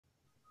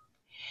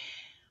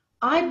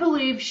I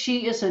believe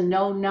she is a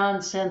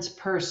no-nonsense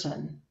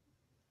person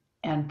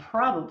and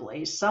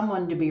probably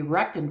someone to be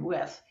reckoned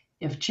with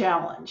if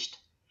challenged.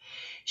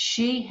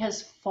 She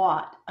has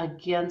fought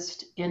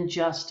against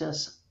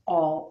injustice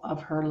all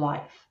of her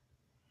life.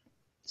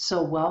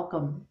 So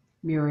welcome,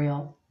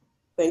 Muriel.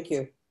 Thank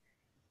you.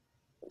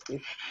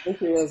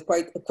 Thank you. That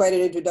was quite an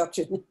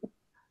introduction.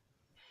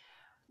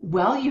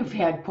 Well, you've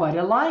had quite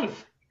a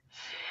life.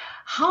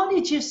 How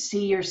did you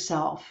see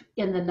yourself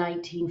in the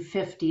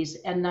 1950s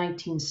and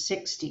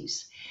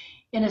 1960s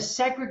in a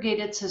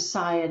segregated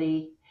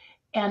society,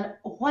 and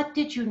what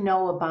did you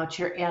know about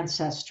your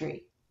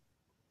ancestry?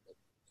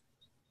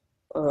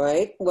 All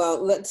right.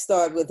 Well, let's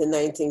start with the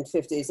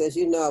 1950s. As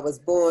you know, I was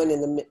born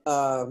in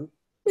the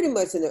pretty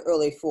much in the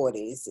early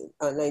 40s,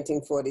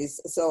 1940s.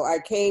 So I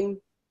came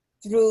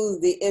through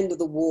the end of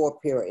the war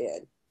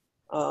period.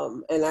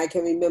 And I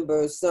can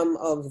remember some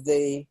of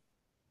the,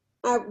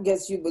 I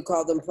guess you would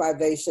call them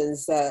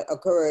privations that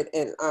occurred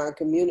in our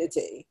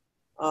community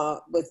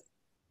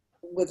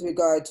with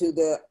regard to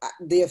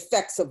the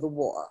effects of the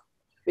war.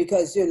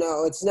 Because, you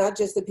know, it's not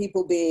just the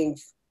people being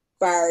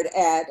fired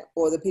at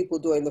or the people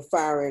doing the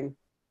firing.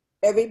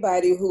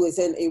 Everybody who is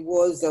in a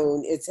war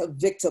zone is a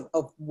victim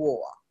of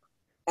war.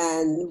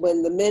 And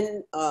when the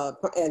men,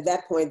 at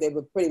that point, they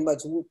were pretty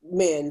much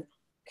men,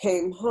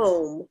 came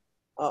home,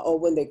 or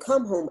when they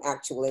come home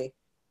actually,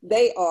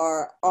 they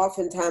are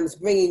oftentimes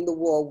bringing the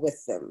war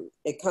with them.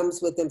 It comes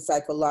with them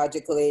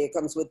psychologically, it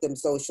comes with them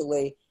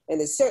socially,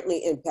 and it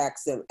certainly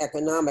impacts them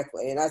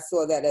economically. And I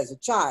saw that as a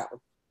child,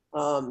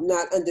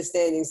 not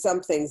understanding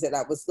some things that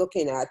I was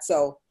looking at.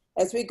 So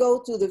as we go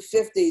through the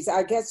 50s,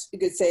 I guess you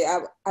could say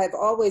I've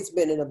always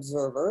been an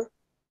observer.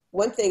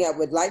 One thing I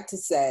would like to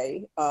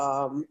say,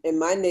 in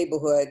my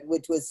neighborhood,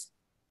 which was,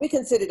 we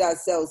considered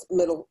ourselves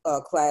middle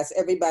class.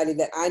 Everybody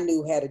that I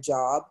knew had a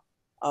job,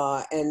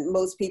 and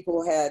most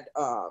people had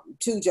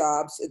two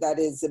jobs. That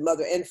is, the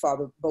mother and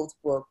father both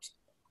worked,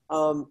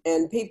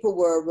 and people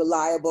were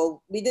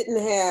reliable. We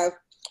didn't have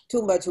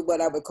too much of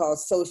what I would call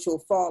social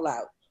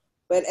fallout.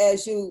 But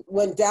as you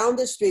went down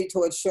the street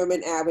towards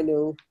Sherman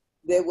Avenue,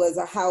 there was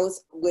a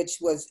house which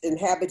was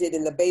inhabited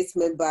in the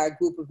basement by a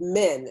group of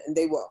men, and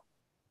they were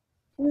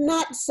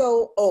not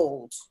so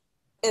old,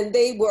 and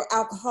they were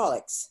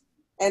alcoholics.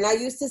 And I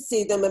used to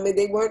see them. I mean,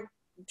 they weren't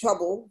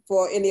trouble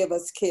for any of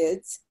us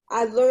kids.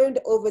 I learned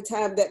over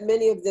time that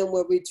many of them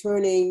were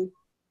returning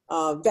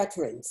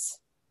veterans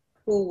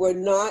who were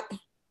not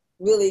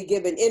really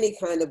given any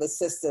kind of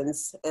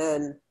assistance,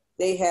 and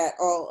they had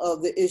all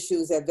of the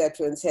issues that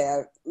veterans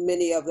have.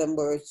 Many of them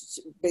were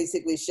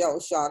basically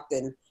shell-shocked,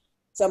 and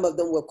some of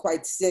them were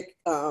quite sick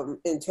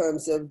in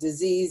terms of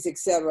disease,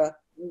 etc.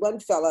 One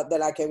fella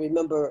that I can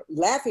remember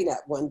laughing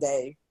at one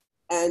day,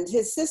 and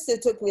his sister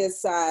took me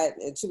aside,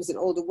 and she was an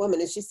older woman,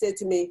 and she said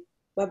to me,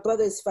 "My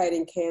brother is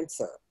fighting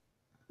cancer.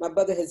 My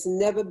brother has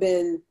never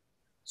been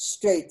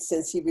straight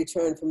since he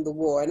returned from the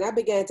war." And I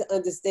began to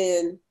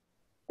understand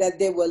that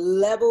there were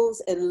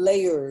levels and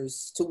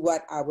layers to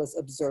what I was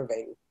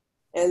observing,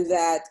 and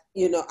that,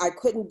 you know, I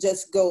couldn't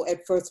just go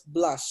at first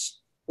blush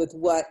with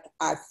what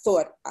I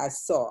thought I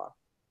saw.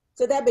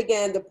 So that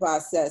began the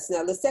process.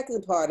 Now, the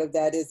second part of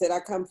that is that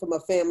I come from a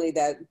family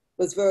that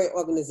was very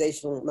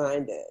organizational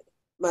minded.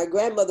 My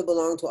grandmother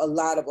belonged to a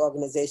lot of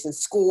organizations,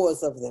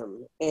 scores of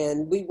them.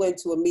 And we went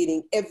to a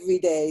meeting every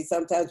day.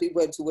 Sometimes we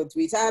went to it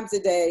 3 times a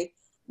day.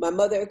 My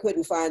mother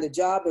couldn't find a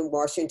job in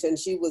Washington.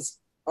 She was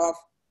off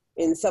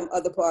in some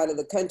other part of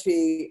the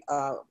country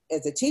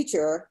as a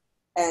teacher.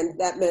 And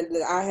that meant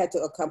that I had to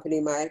accompany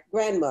my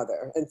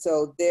grandmother. And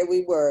so there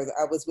we were.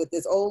 I was with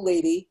this old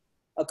lady,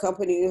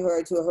 accompanying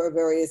her to her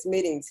various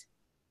meetings.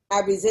 I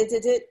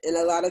resented it, and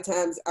a lot of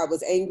times I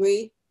was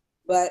angry,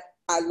 but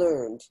I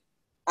learned.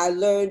 I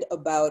learned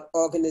about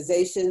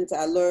organizations.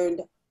 I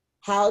learned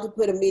how to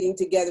put a meeting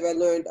together. I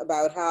learned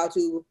about how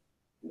to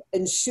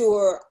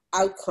ensure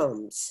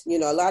outcomes. You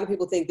know, a lot of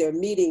people think their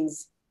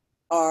meetings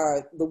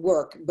are the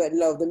work, but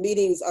no, the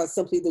meetings are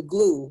simply the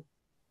glue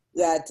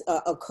that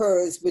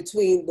occurs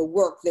between the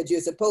work that you're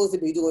supposed to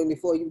be doing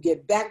before you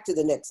get back to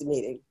the next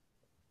meeting.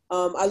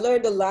 I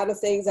learned a lot of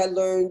things. I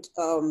learned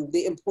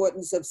the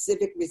importance of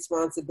civic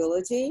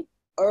responsibility.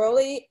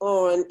 Early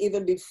on,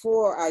 even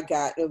before I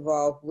got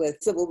involved with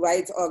civil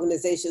rights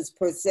organizations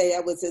per se,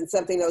 I was in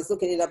something, I was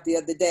looking it up the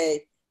other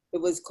day.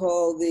 It was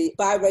called the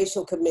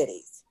biracial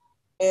committees.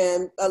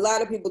 And a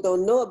lot of people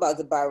don't know about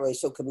the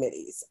biracial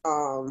committees,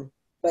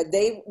 but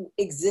they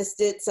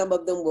existed. Some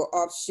of them were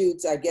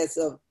offshoots, I guess,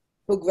 of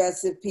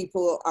progressive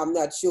people. I'm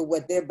not sure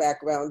what their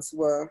backgrounds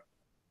were,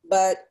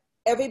 but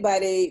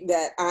everybody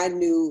that I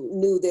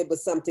knew there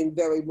was something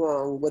very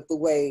wrong with the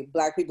way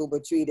Black people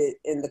were treated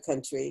in the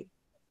country.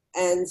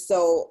 And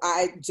so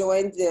I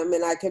joined them,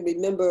 and I can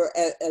remember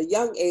at a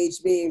young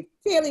age being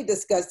fairly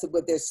disgusted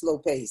with their slow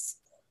pace.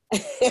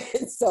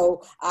 And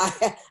so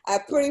I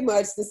pretty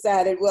much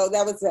decided, well,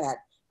 that was that.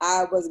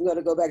 I wasn't going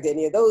to go back to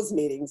any of those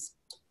meetings.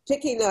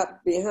 Picking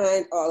up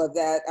behind all of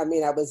that, I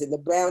mean, I was in the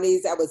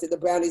Brownies. I was in the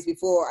Brownies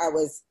before I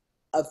was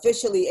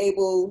officially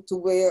able to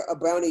wear a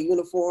Brownie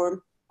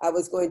uniform. I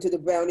was going to the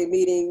Brownie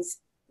meetings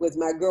with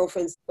my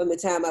girlfriends from the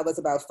time I was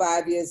about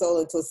 5 years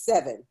old until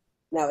 7.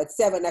 Now at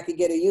 7, I could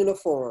get a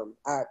uniform.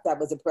 That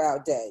was a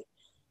proud day.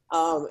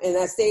 And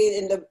I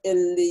stayed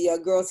in the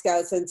Girl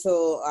Scouts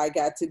until I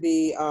got to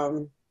be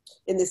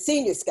in the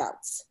Senior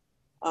Scouts.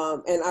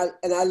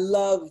 And I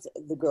loved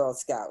the Girl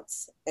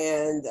Scouts.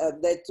 And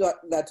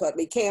that taught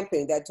me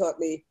camping. That taught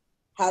me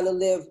how to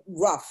live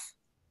rough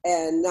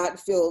and not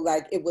feel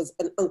like it was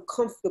an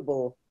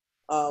uncomfortable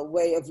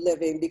way of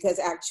living, because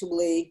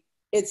actually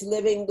it's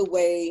living the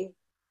way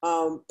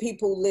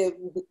people live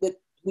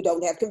who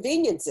don't have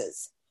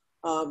conveniences.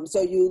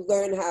 So you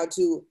learn how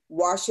to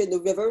wash in the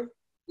river.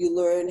 You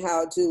learn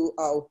how to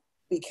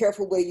be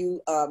careful where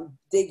you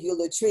dig your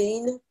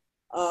latrine.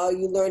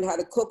 You learn how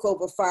to cook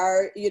over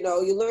fire. You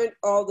learn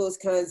all those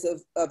kinds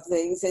of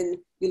things. And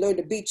you learn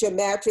to beat your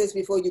mattress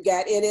before you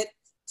got in it,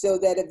 so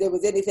that if there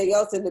was anything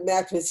else in the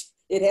mattress,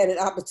 it had an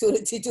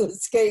opportunity to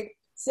escape.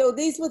 So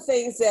these were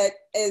things that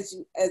as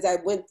I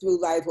went through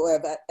life, or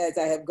as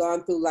I have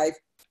gone through life,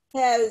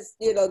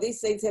 these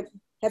things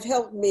have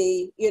helped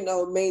me,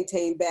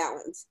 maintain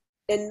balance.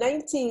 In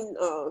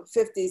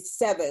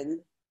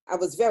 1957, I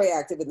was very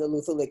active in the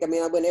Luther League. I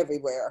mean, I went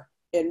everywhere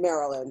in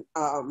Maryland.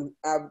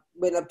 I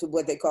went up to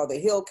what they call the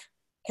Hill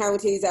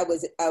counties. I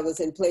was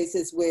in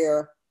places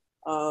where,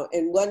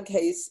 in one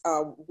case,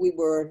 we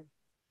were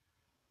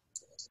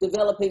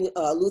developing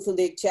Luther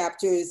League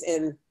chapters,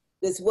 and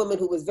this woman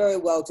who was very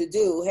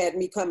well-to-do had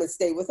me come and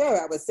stay with her.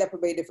 I was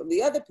separated from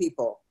the other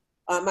people.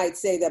 I might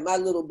say that my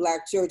little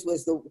Black church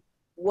was the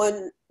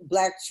one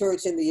Black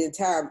church in the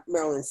entire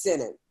Maryland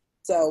Synod.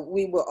 So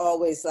we were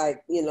always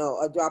like,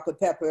 a drop of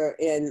pepper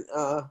in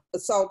a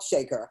salt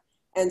shaker.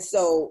 And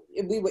so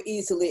we were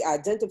easily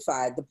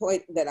identified. The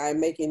point that I'm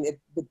making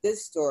with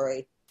this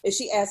story is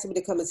she asked me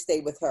to come and stay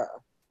with her.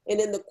 And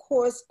in the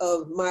course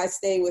of my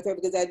staying with her,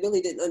 because I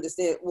really didn't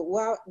understand,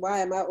 well, why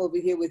am I over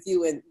here with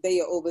you and they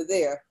are over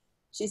there?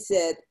 She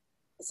said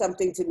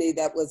something to me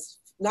that was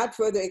not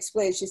further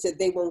explained. She said,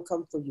 they won't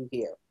come for you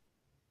here.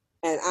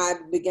 And I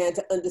began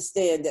to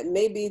understand that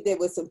maybe there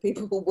were some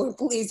people who weren't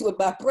pleased with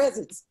my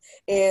presence,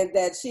 and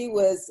that she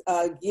was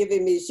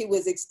she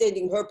was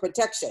extending her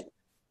protection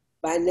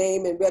by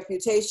name and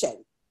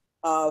reputation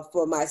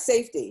for my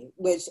safety,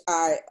 which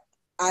I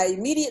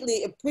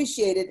immediately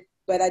appreciated,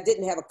 but I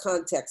didn't have a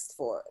context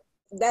for it.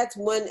 That's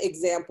one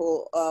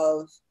example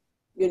of,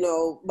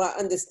 my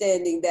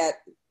understanding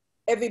that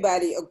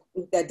everybody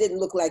that didn't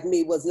look like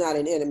me was not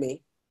an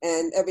enemy,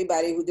 and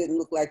everybody who didn't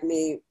look like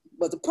me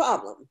was a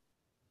problem.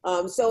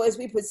 So as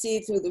we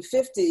proceed through the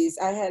 50s,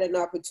 I had an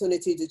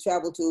opportunity to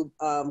travel to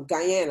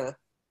Guyana,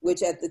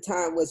 which at the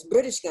time was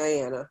British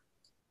Guyana.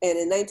 And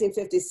in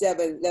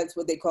 1957, that's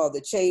what they call the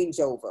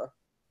changeover.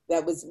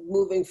 That was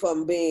moving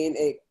from being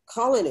a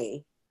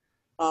colony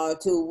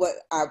to what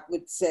I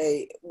would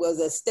say was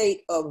a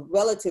state of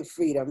relative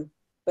freedom.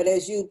 But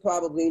as you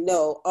probably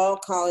know, all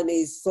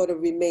colonies sort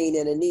of remain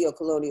in a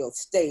neo-colonial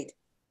state,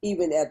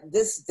 even at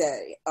this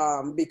day,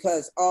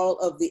 because all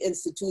of the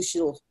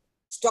institutional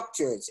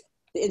structures,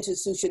 the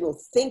institutional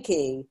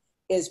thinking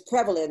is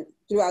prevalent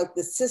throughout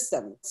the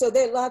system. So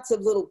there are lots of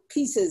little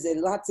pieces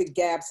and lots of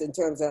gaps in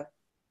terms of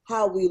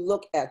how we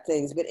look at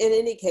things. But in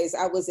any case,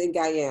 I was in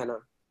Guyana,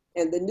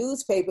 and the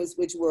newspapers,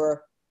 which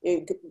were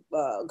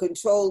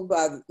controlled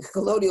by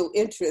colonial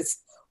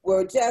interests,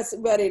 were just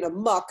running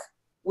amok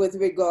with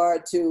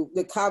regard to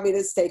the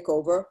communist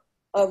takeover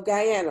of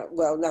Guyana.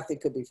 Well, nothing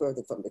could be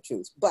further from the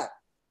truth, but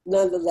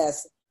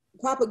nonetheless,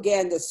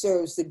 propaganda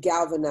serves to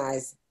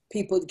galvanize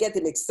people, to get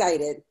them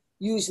excited,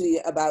 usually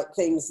about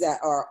things that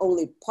are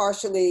only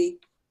partially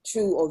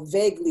true or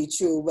vaguely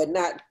true, but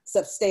not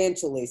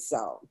substantially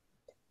so.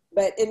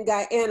 But in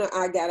Guyana,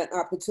 I got an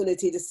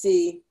opportunity to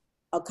see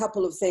a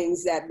couple of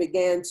things that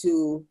began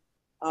to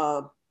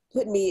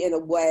put me in a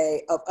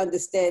way of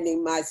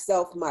understanding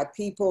myself, my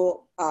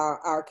people,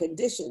 our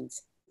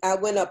conditions. I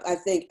went up, I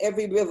think,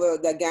 every river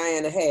that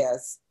Guyana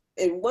has.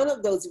 In one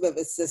of those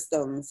river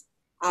systems,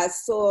 I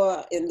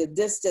saw in the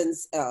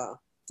distance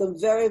some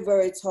very,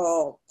 very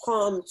tall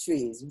palm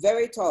trees,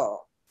 very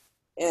tall.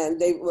 And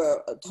they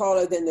were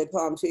taller than the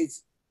palm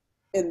trees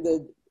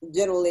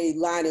generally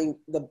lining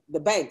the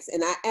banks.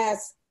 And I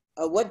asked,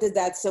 what did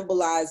that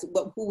symbolize?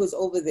 Who was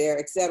over there,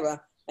 et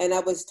cetera? And I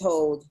was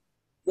told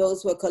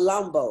those were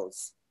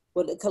Colombos.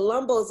 Well, the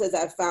Colombos, as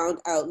I found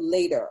out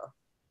later,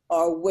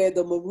 are where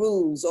the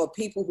Maroons, or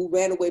people who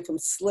ran away from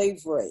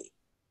slavery,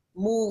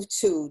 moved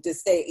to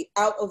stay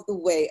out of the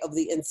way of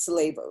the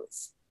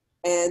enslavers.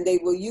 And they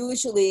were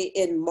usually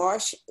in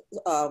marsh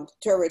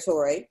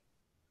territory,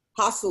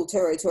 hostile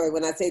territory.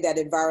 When I say that,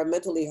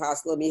 environmentally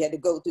hostile, I mean, you had to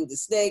go through the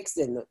snakes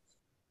and,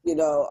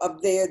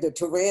 up there, the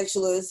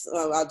tarantulas.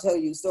 I'll tell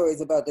you stories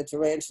about the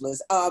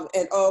tarantulas,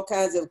 and all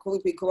kinds of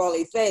creepy,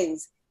 crawly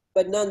things.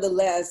 But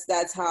nonetheless,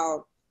 that's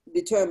how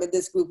determined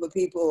this group of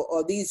people,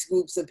 or these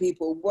groups of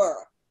people,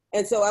 were.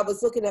 And so I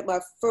was looking at my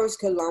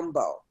first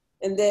Colombo.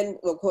 And then,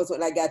 of course,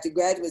 when I got to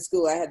graduate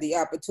school, I had the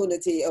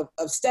opportunity of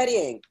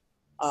studying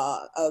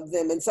of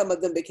them. And some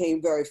of them became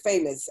very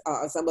famous.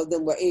 Some of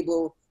them were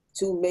able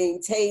to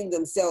maintain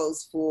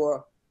themselves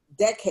for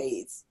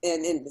decades.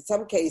 And in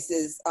some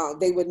cases,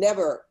 they were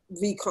never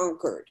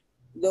reconquered.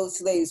 Those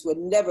slaves were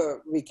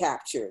never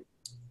recaptured.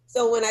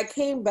 So when I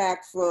came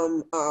back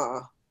from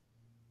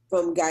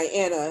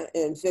Guyana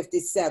in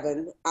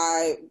 '57,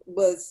 I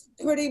was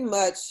pretty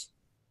much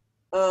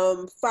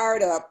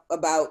fired up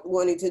about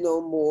wanting to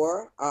know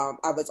more.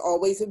 I was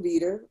always a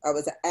reader. I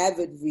was an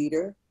avid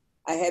reader.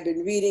 I had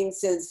been reading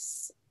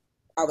since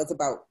I was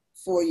about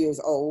 4 years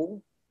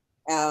old.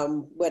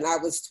 When I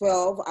was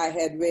 12, I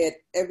had read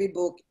every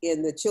book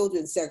in the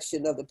children's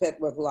section of the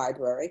Petworth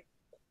Library.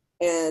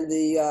 And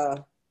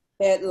the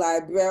head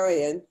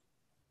librarian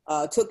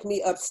took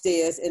me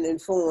upstairs and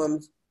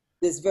informed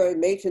this very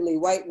matronly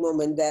white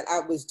woman that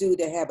I was due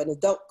to have an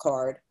adult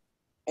card.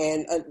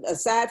 And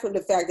aside from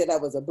the fact that I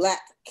was a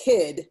Black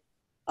kid,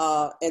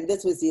 and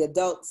this was the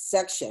adult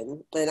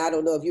section, and I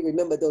don't know if you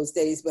remember those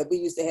days, but we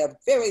used to have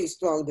very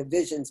strong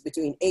divisions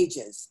between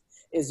ages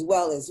as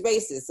well as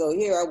races. So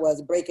here I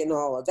was breaking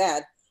all of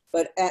that.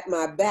 But at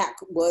my back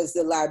was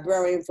the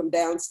librarian from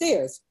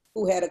downstairs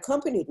who had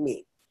accompanied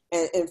me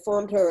and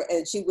informed her,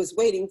 and she was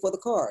waiting for the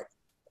card.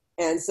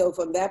 And so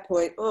from that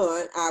point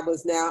on, I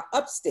was now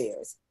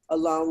upstairs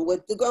along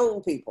with the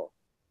grown people.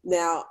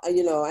 Now,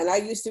 you know, and I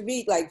used to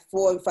read like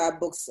 4 and 5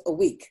 books a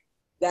week.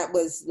 That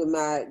was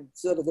my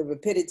sort of the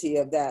rapidity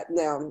of that.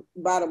 Now,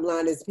 bottom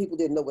line is people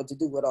didn't know what to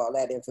do with all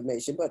that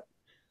information. But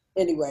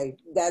anyway,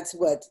 that's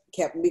what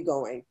kept me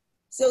going.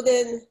 So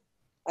then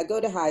I go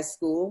to high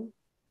school.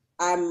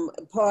 I'm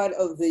part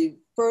of the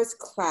first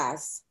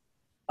class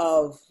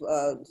of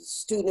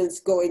students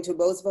going to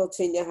Roosevelt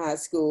Senior High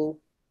School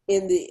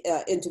in the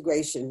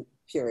integration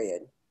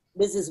period.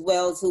 Mrs.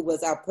 Wells, who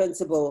was our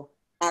principal,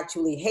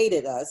 actually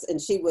hated us,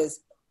 and she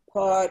was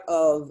part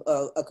of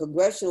a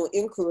congressional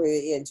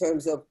inquiry in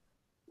terms of,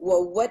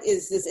 well, what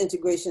is this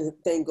integration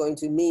thing going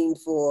to mean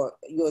for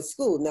your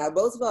school? Now,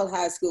 Roosevelt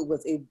High School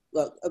was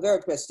a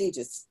very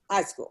prestigious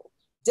high school.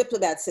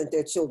 Diplomats sent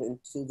their children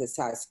to this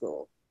high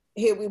school.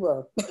 Here we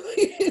were.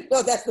 You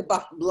know, that's the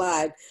bottom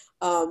line.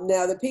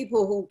 Now, the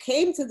people who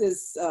came to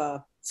this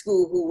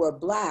school who were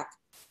Black,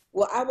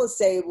 well, I will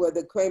say were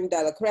the creme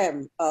de la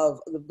creme of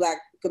the Black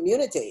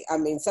community. I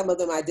mean, some of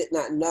them I did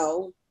not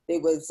know. They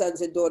were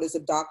sons and daughters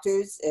of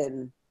doctors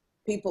and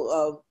people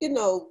of, you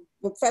know,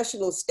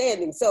 professional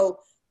standing. So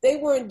they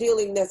weren't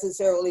dealing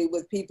necessarily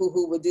with people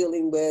who were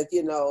dealing with,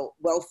 you know,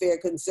 welfare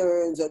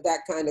concerns or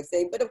that kind of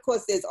thing. But of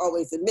course, there's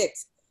always a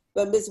mix.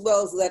 But Ms.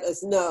 Wells let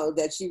us know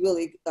that she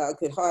really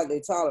could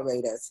hardly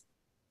tolerate us.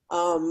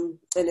 And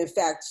in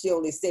fact, she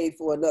only stayed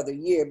for another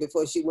year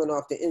before she went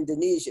off to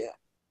Indonesia.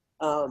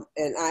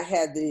 And I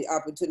had the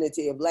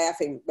opportunity of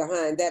laughing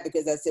behind that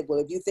because I said, well,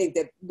 if you think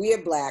that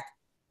we're Black,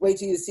 wait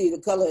till you see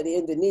the color of the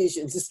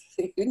Indonesians,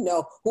 you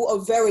know, who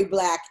are very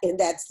Black in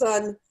that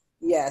sun.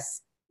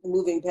 Yes,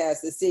 moving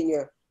past the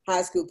senior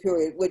high school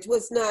period, which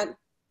was not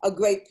a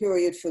great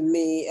period for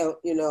me.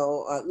 You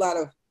know, a lot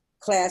of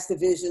class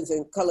divisions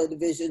and color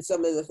divisions,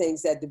 some of the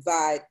things that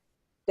divide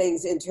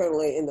things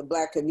internally in the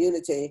Black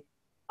community.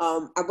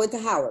 I went to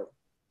Howard.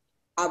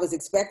 I was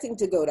expecting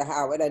to go to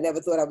Howard. I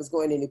never thought I was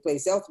going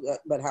anyplace else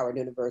but Howard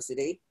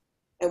University.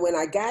 And when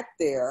I got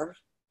there,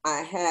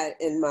 I had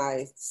in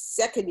my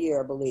second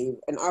year, I believe,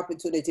 an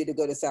opportunity to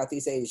go to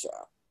Southeast Asia.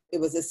 It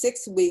was a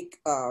 6-week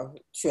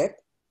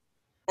trip,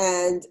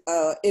 and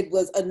it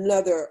was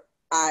another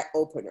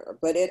eye-opener,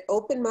 but it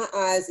opened my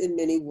eyes in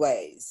many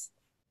ways.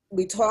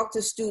 We talked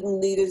to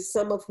student leaders,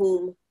 some of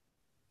whom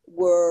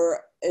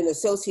were in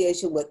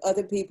association with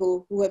other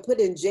people who had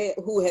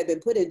been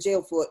put in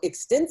jail for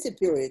extensive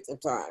periods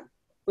of time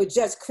for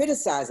just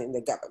criticizing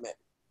the government,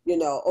 you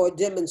know, or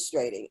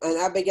demonstrating. And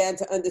I began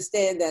to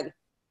understand that,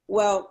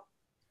 well,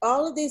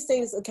 all of these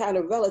things are kind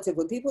of relative.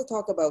 When people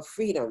talk about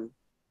freedom,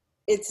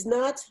 it's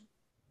not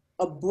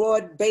a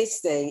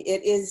broad-based thing.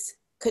 It is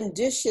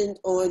conditioned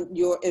on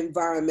your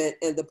environment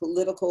and the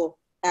political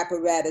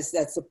apparatus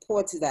that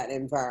supports that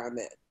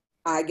environment.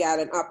 I got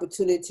an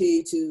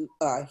opportunity to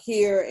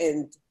hear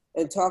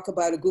and talk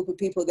about a group of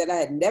people that I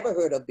had never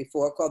heard of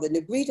before called the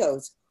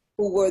Negritos,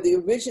 who were the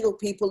original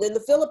people in the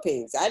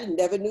Philippines. I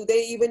never knew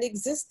they even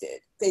existed.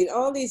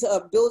 All these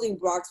building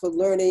blocks for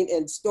learning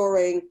and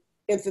storing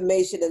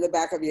information in the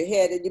back of your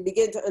head, and you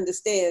begin to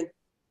understand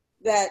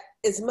that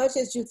as much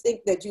as you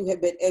think that you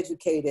have been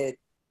educated,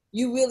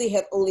 you really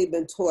have only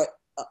been taught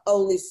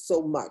only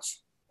so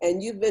much.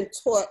 And you've been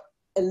taught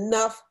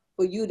enough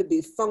for you to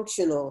be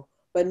functional,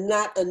 but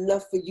not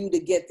enough for you to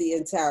get the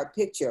entire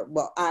picture.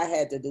 Well, I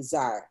had the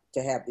desire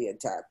to have the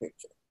entire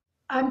picture.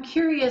 I'm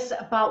curious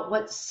about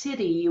what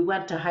city you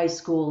went to high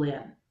school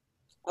in.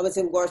 I was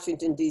in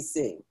Washington,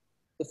 D.C.,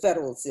 the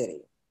federal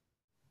city.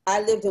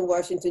 I lived in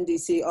Washington,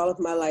 D.C. all of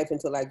my life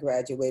until I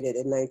graduated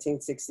in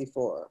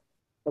 1964.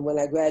 And when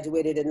I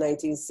graduated in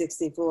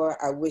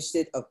 1964, I wished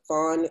it a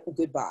fond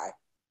goodbye.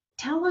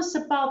 Tell us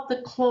about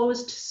the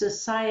closed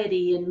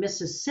society in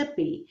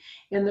Mississippi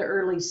in the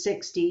early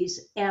 60s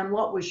and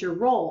what was your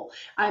role?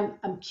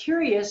 I'm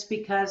curious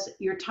because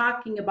you're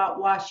talking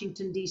about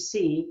Washington,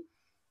 D.C.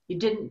 You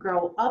didn't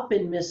grow up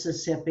in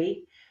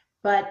Mississippi,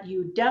 but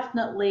you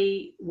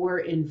definitely were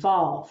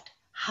involved.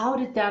 How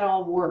did that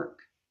all work?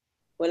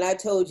 When I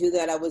told you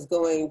that I was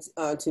going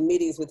to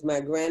meetings with my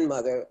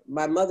grandmother,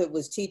 my mother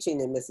was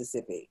teaching in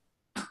Mississippi.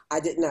 I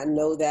did not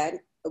know that.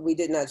 We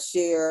did not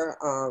share,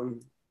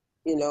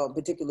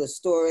 particular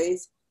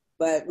stories,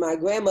 but my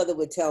grandmother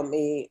would tell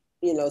me,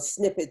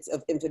 snippets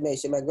of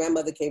information. My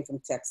grandmother came from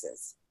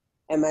Texas,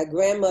 and my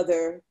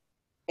grandmother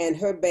and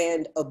her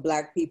band of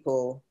Black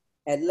people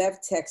had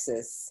left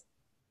Texas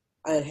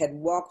and had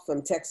walked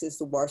from Texas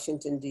to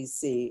Washington,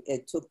 D.C.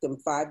 It took them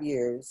 5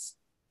 years.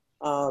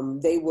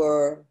 They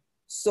were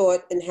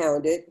sought and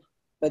hounded,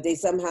 but they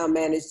somehow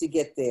managed to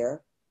get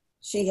there.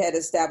 She had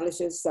established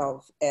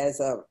herself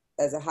as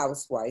a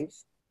housewife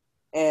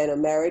and a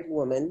married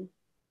woman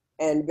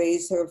and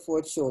raised her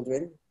 4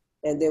 children.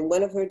 And then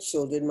one of her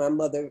children, my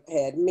mother,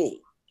 had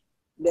me.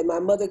 Then my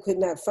mother could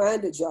not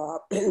find a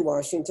job in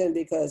Washington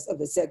because of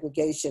the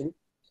segregation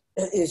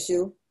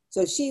issue.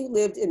 So she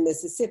lived in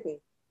Mississippi.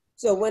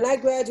 So when I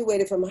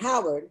graduated from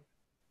Howard,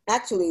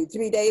 actually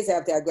 3 days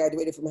after I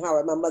graduated from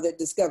Howard, my mother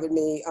discovered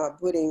me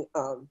putting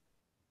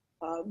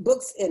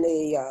books in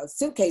a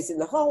suitcase in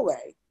the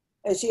hallway.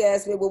 And she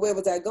asked me, well, where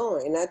was I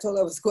going? And I told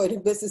her I was going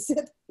to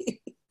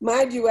Mississippi.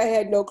 Mind you, I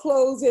had no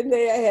clothes in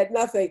there. I had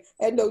nothing.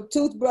 I had no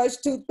toothbrush,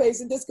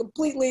 toothpaste, and just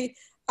completely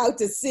out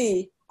to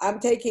sea. I'm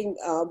taking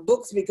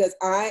books because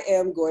I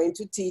am going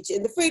to teach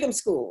in the freedom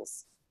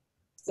schools.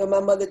 So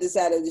my mother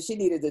decided that she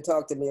needed to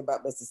talk to me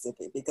about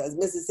Mississippi, because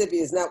Mississippi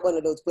is not one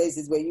of those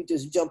places where you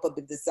just jump up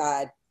and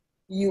decide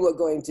you are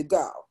going to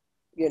go,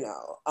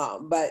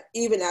 But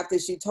even after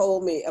she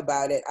told me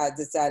about it, I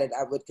decided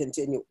I would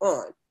continue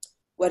on.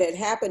 What had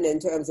happened in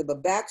terms of a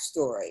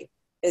backstory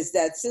is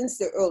that since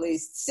the early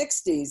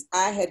 60s,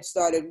 I had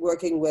started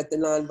working with the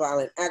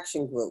Nonviolent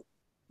Action Group,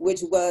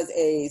 which was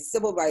a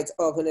civil rights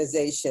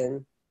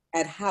organization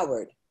at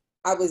Howard.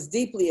 I was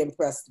deeply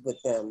impressed with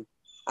them.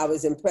 I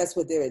was impressed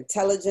with their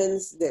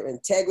intelligence, their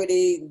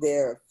integrity,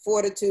 their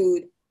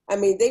fortitude. I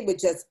mean, they were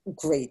just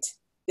great.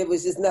 There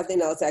was just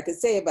nothing else I could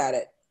say about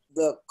it.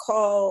 The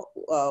call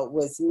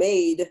was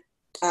made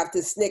after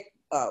SNCC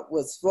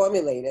was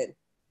formulated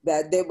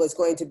that there was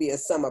going to be a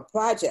summer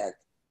project.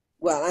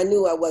 Well, I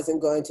knew I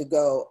wasn't going to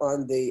go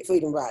on the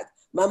Freedom Ride.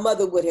 My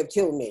mother would have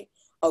killed me,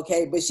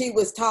 okay? But she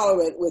was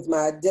tolerant with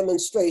my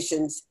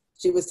demonstrations.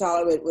 She was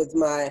tolerant with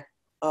my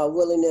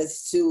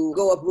willingness to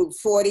go up Route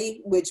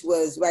 40, which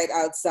was right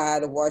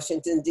outside of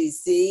Washington,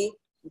 D.C.,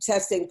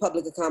 testing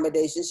public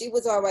accommodation. She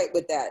was all right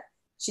with that.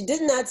 She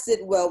did not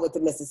sit well with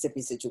the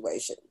Mississippi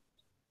situation.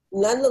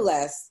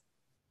 Nonetheless,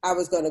 I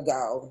was going to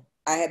go.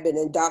 I had been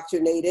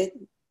indoctrinated.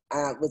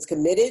 I was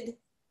committed,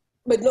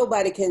 but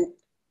nobody can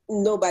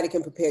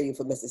prepare you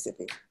for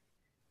Mississippi.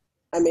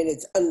 I mean,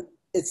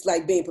 it's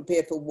like being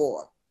prepared for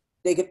war.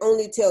 They can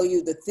only tell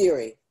you the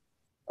theory,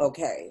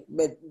 okay,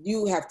 but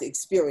you have to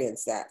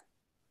experience that.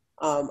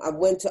 I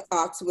went to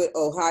Oxford,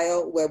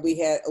 Ohio, where we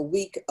had a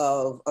week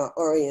of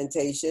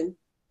orientation.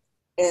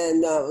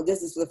 And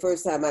this is the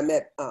first time I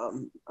met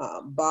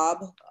Bob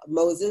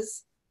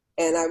Moses.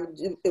 And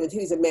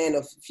he's a man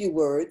of few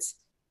words.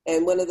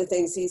 And one of the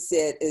things he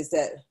said is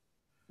that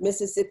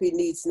Mississippi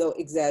needs no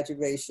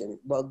exaggeration.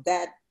 Well,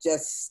 that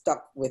just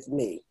stuck with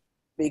me,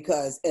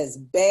 because as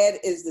bad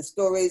as the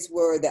stories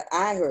were that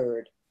I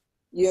heard,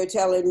 you're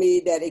telling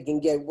me that it can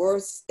get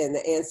worse? And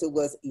the answer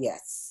was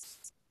yes.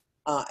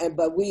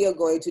 But we are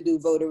going to do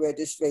voter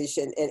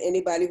registration, and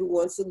anybody who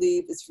wants to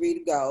leave is free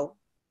to go.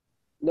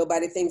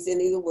 Nobody thinks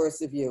any the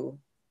worse of you.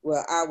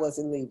 Well, I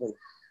wasn't leaving.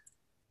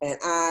 And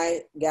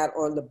I got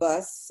on the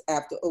bus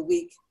after a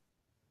week,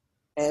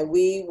 and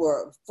we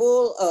were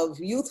full of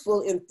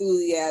youthful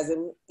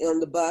enthusiasm on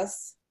the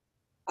bus.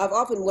 I've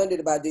often wondered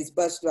about these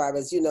bus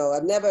drivers.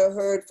 I've never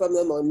heard from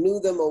them or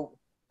knew them or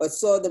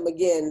saw them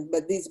again,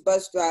 but these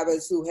bus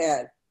drivers who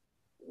had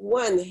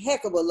one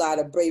heck of a lot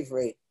of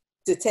bravery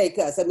to take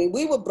us. I mean,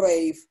 we were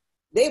brave.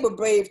 They were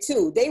brave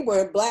too. They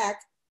weren't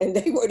Black, and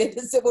they weren't in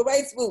the civil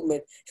rights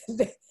movement.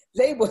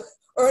 They were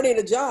earning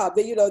a job.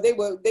 They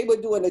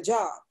were doing a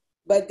job,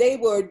 but they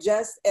were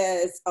just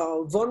as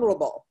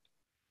vulnerable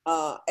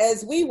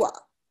as we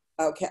were.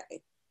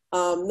 Okay.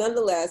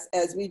 Nonetheless,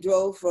 as we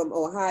drove from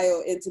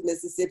Ohio into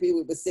Mississippi,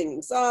 we were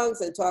singing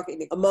songs and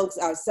talking amongst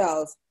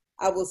ourselves.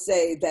 I will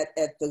say that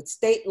at the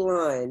state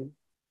line,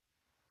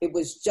 it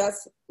was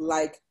just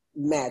like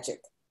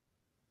magic.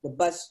 The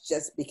bus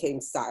just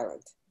became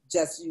silent.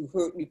 Just you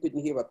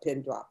couldn't hear a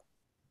pin drop.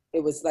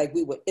 It was like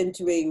we were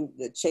entering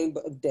the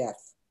chamber of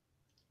death.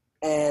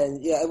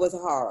 And yeah, it was a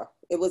horror.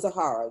 It was a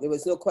horror. There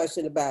was no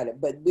question about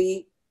it. But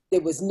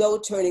there was no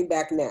turning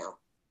back now.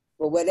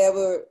 For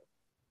whatever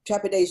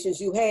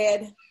trepidations you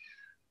had,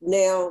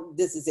 now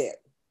this is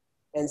it.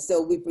 And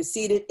so we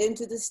proceeded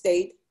into the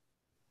state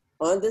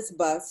on this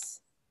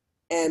bus,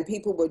 and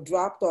people were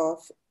dropped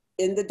off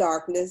in the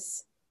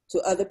darkness to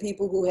other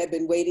people who had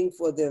been waiting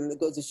for them. It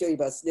goes to show you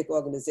about SNCC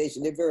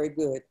organization. They're very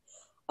good.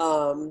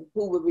 Who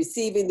were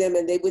receiving them,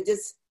 and they would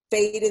just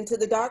fade into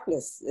the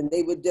darkness, and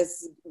they would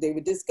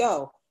just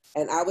go.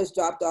 And I was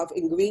dropped off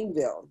in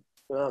Greenville,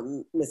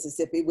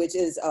 Mississippi, which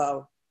is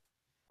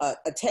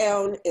a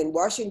town in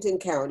Washington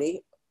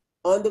County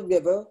on the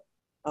river.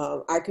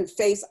 I could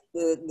face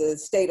the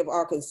state of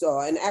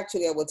Arkansas. And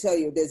actually, I will tell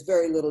you, there's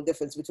very little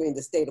difference between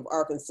the state of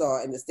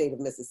Arkansas and the state of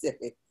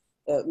Mississippi.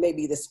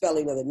 Maybe the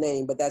spelling of the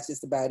name, but that's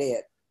just about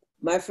it.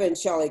 My friend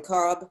Charlie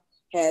Cobb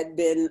had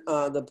been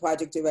the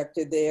project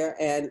director there,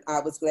 and I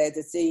was glad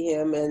to see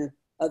him, and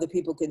other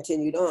people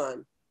continued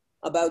on.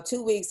 About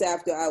 2 weeks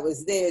after I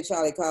was there,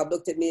 Charlie Cobb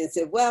looked at me and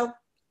said, well,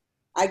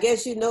 I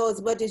guess you know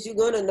as much as you're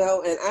gonna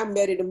know, and I'm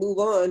ready to move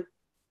on,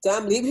 so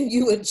I'm leaving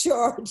you in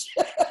charge.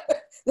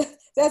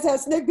 That's how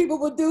SNCC people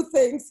would do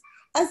things.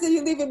 I said,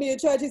 you're leaving me in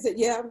charge? He said,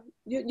 yeah,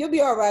 you'll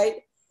be all right.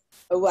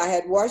 Well, I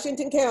had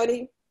Washington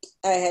County.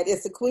 I had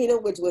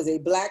Issaquena, which was a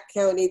Black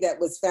county that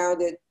was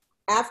founded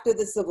after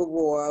the Civil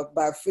War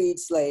by freed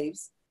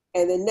slaves.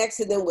 And then next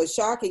to them was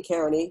Sharkey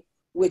County,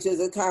 which is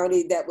a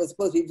county that was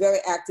supposed to be very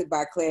active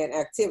by Klan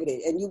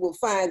activity. And you will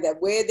find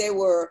that where there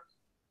were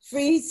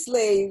freed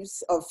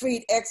slaves or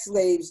freed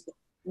ex-slaves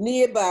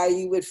nearby,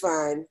 you would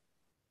find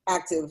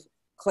active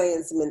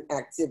Klansman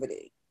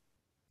activity.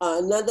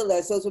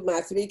 Nonetheless, those were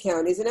my 3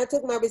 counties, and I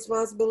took my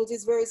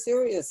responsibilities very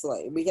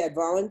seriously. We had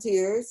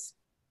volunteers.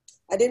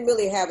 I didn't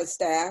really have a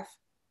staff.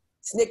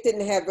 SNCC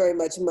didn't have very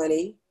much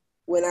money.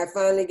 When I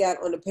finally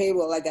got on the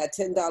payroll, I got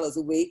 $10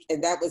 a week,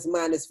 and that was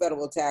minus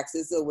federal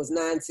taxes, so it was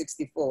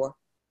 $9.64.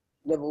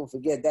 Never will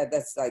forget that.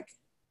 That's like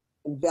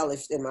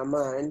embellished in my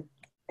mind.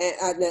 And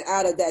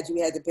out of that,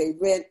 you had to pay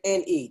rent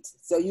and eat.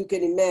 So you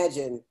can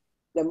imagine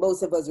that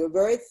most of us were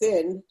very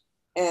thin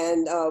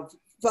and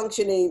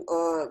functioning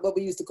on what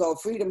we used to call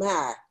freedom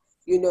high.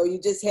 You know, you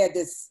just had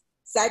this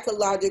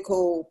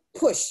psychological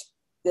push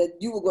that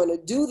you were going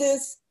to do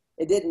this.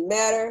 It didn't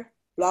matter,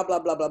 blah, blah,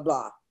 blah, blah,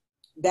 blah.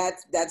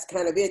 That's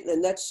kind of it in a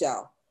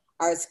nutshell.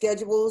 Our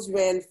schedules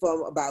ran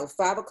from about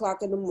 5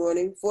 o'clock in the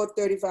morning,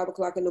 4:30, 5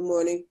 o'clock in the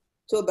morning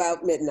to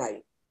about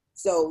midnight.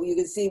 So you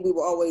can see we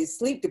were always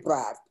sleep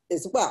deprived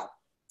as well.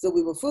 So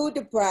we were food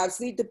deprived,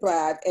 sleep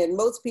deprived, and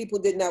most people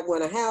did not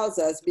want to house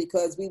us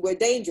because we were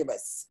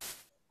dangerous.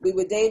 We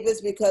were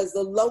dangerous because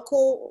the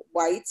local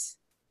whites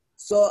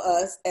saw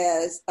us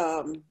as,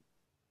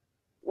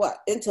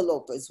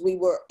 interlopers. We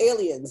were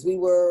aliens. We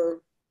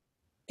were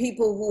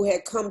people who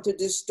had come to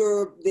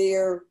disturb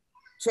their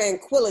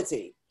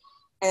tranquility.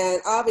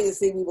 And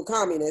obviously we were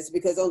communists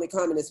because only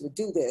communists would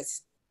do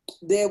this.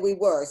 There we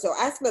were. So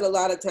I spent a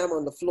lot of time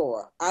on the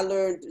floor. I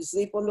learned to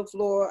sleep on the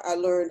floor. I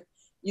learned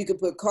you could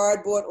put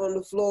cardboard on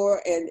the floor,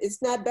 and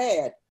it's not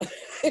bad.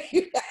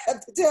 I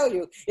have to tell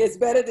you, it's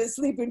better than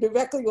sleeping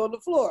directly on the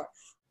floor.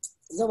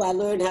 So I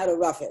learned how to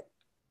rough it.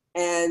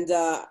 And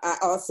I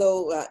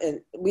also,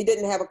 and we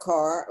didn't have a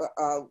car.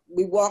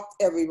 We walked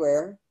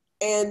everywhere.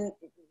 And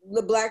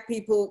the Black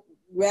people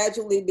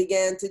gradually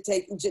began to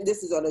take,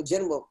 this is on a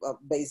general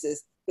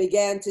basis,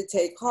 began to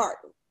take heart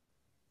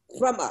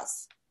from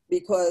us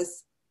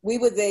because we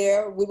were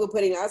there, we were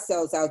putting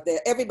ourselves out there.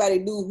 Everybody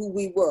knew who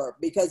we were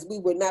because we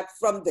were not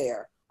from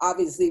there.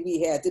 Obviously,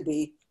 we had to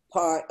be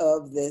part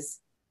of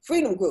this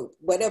freedom group,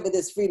 whatever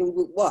this freedom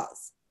group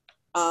was.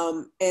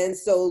 And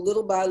so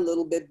little by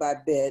little, bit by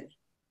bit,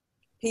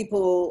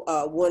 people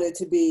wanted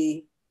to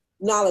be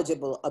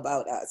knowledgeable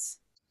about us.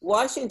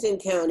 Washington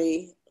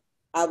County,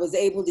 I was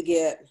able to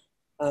get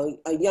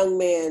a young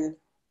man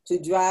to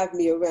drive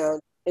me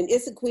around. In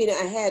Issaquena,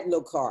 I had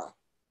no car.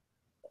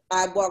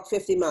 I walked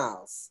 50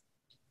 miles.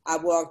 I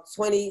walked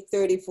 20,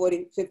 30,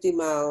 40, 50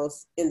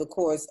 miles in the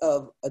course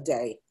of a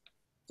day.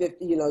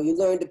 You know, you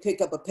learn to pick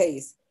up a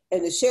pace.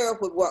 And the sheriff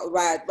would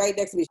ride right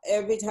next to me.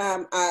 Every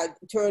time I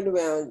turned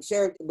around,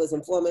 sheriff was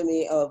informing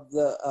me of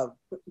the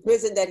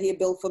prison that he had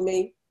built for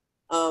me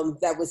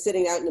that was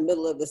sitting out in the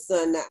middle of the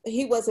sun. Now,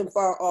 he wasn't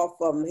far off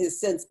from his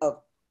sense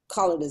of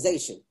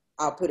colonization,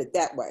 I'll put it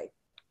that way.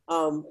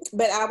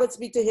 But I would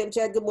speak to him,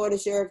 Chad, good morning,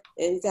 Sheriff.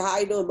 And he said, how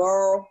you doing,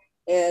 Muriel?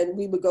 And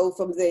we would go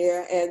from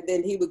there, and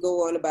then he would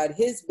go on about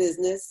his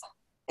business,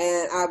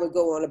 and I would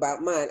go on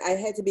about mine. I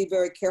had to be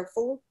very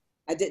careful.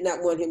 I did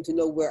not want him to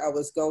know where I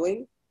was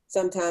going.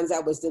 Sometimes I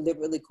was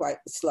deliberately quite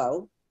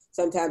slow.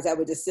 Sometimes I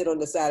would just sit on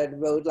the side of the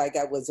road like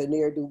I was a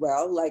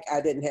ne'er-do-well, like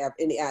I didn't have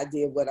any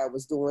idea what I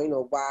was doing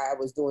or why I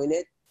was doing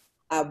it.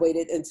 I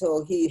waited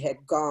until he had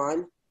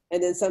gone,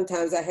 and then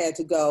sometimes I had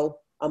to go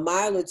a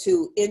mile or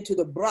two into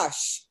the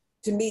brush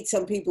to meet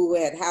some people who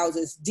had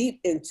houses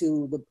deep in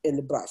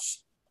the brush.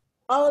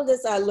 All of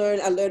this I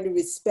learned to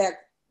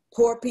respect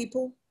poor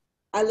people.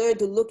 I learned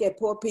to look at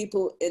poor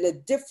people in a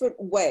different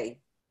way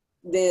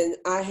than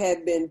I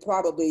had been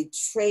probably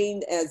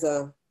trained as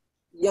a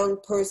young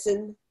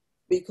person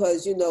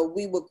because, you know,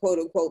 we were quote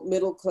unquote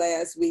middle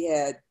class. We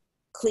had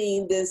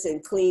cleaned this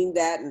and cleaned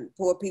that, and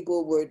poor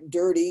people were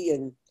dirty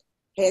and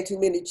had too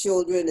many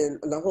children and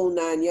the whole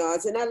 9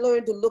 yards. And I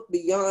learned to look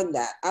beyond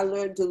that. I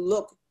learned to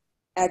look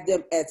at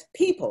them as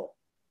people.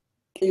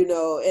 You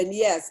know, and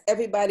yes,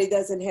 everybody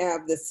doesn't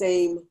have the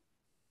same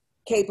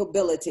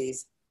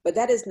capabilities, but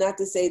that is not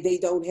to say they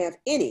don't have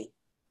any.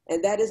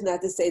 And that is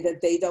not to say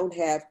that they don't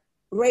have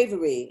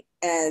bravery.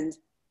 And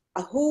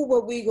who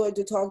were we going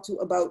to talk to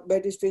about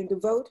registering to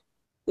vote?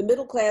 The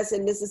middle class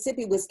in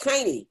Mississippi was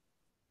tiny.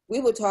 We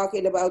were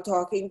talking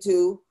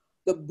to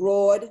the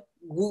broad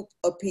group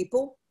of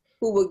people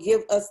who would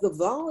give us the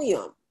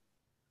volume.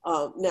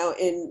 Now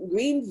in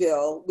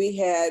Greenville, we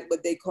had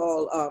what they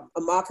call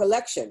a mock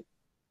election.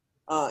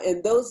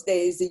 In those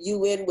days, the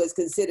UN was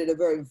considered a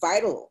very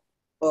vital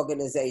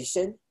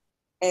organization.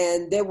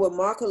 And there were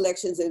mock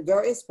elections in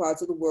various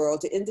parts of the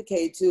world to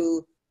indicate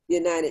to the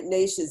United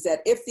Nations that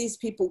if these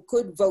people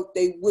could vote,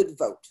 they would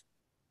vote.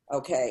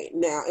 Okay,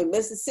 now in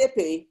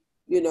Mississippi,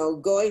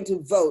 going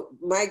to vote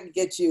might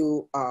get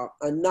you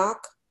a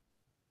knock,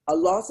 a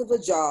loss of a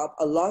job,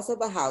 a loss of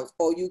a house,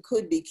 or you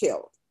could be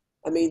killed.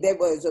 I mean, there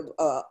was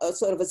a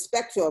sort of a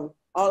spectrum,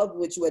 all of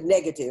which were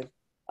negative,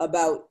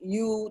 about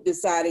you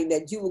deciding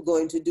that you were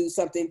going to do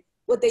something,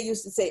 what they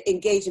used to say,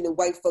 engaging in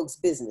white folks'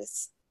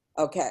 business.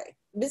 Okay.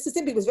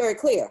 Mississippi was very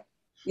clear.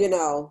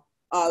 You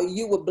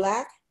were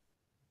Black,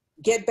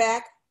 get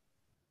back.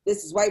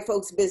 This is white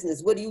folks'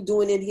 business. What are you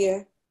doing in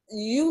here?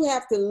 You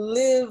have to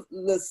live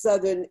the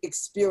Southern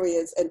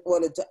experience in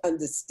order to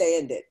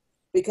understand it,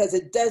 because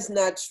it does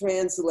not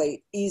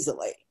translate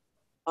easily.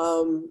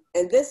 And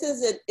this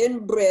is an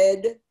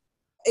inbred,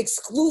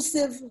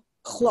 exclusive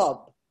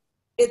club.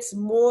 It's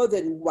more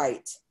than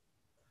white.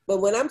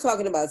 But when I'm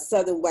talking about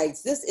Southern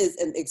whites, this is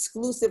an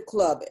exclusive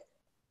club.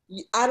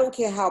 I don't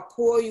care how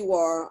poor you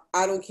are.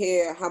 I don't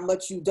care how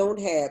much you don't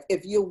have.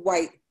 If you're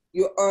white,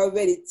 you're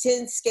already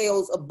 10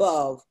 scales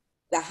above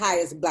the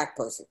highest Black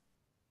person.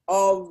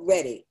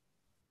 Already.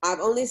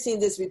 I've only seen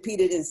this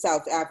repeated in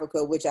South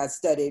Africa, which I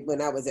studied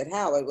when I was at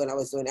Howard, when I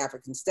was doing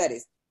African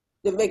studies.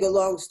 To make a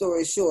long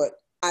story short,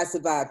 I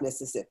survived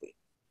Mississippi.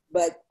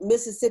 But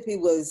Mississippi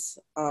was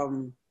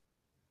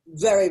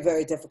very,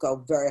 very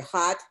difficult, very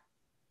hot.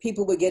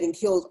 People were getting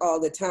killed all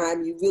the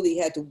time. You really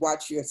had to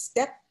watch your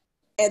step.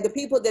 And the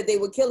people that they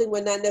were killing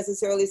were not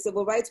necessarily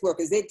civil rights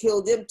workers. They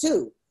killed them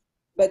too.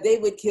 But they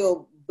would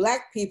kill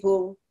Black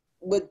people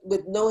with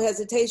no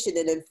hesitation.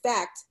 And in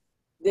fact,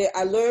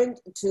 I learned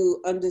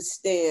to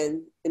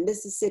understand in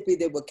Mississippi,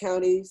 there were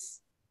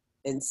counties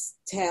and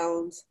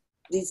towns,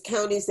 these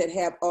counties that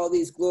have all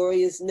these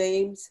glorious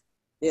names.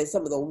 They're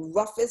some of the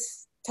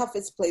roughest,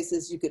 toughest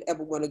places you could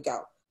ever want to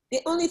go. The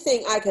only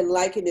thing I can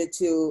liken it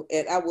to,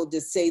 and I will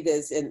just say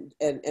this and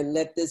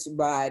let this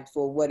ride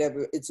for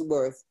whatever it's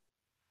worth.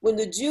 When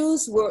the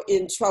Jews were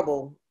in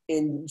trouble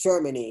in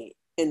Germany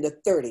in the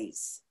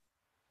 30s,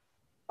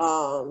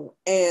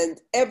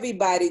 and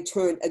everybody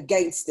turned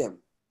against them.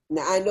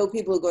 Now, I know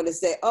people are going to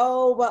say,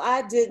 oh, well,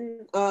 I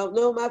didn't,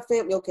 no, my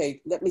family.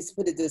 Okay, let me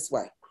put it this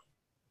way.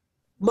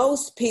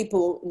 Most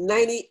people,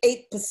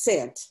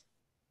 98%,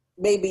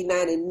 maybe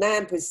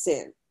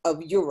 99%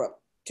 of Europe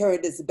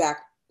turned its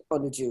back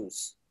on the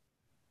Jews.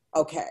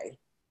 Okay,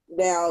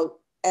 now,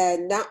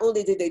 and not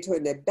only did they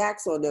turn their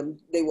backs on them,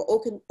 they were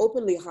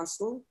openly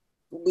hostile.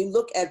 We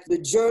look at the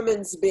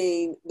Germans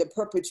being the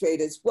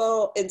perpetrators.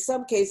 Well, in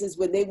some cases,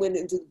 when they went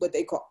into what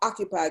they call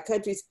occupied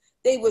countries,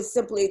 they were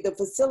simply the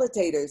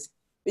facilitators,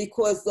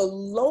 because the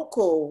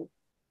local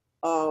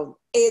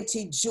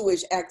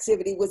anti-Jewish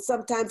activity was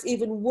sometimes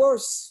even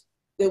worse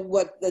than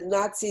what the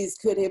Nazis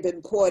could have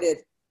imported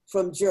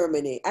from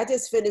Germany. I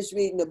just finished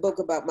reading a book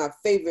about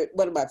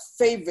one of my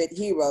favorite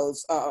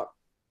heroes,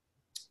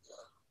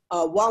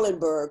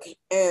 Wallenberg,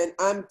 and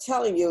I'm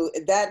telling you,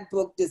 that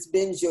book just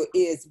bends your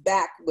ears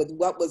back with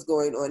what was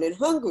going on in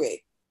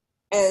Hungary.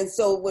 And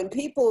so when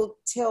people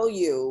tell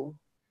you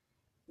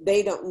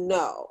they don't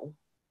know,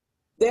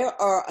 there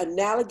are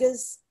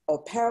analogous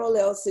or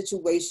parallel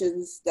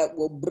situations that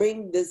will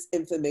bring this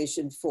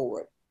information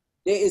forward.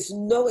 There is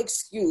no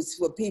excuse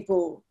for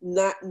people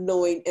not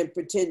knowing and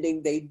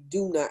pretending they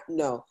do not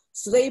know.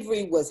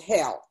 Slavery was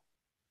hell.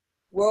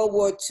 World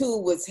War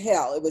II was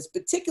hell. It was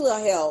particular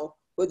hell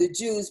for the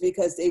Jews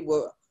because they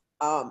were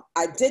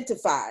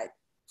identified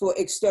for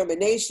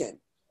extermination.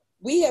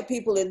 We have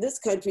people in this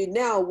country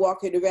now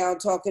walking around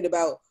talking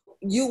about,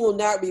 you will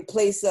not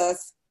replace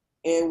us,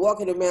 and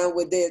walking around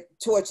with their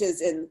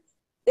torches, and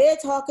they're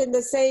talking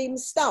the same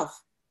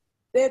stuff.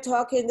 They're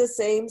talking the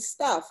same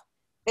stuff.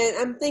 And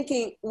I'm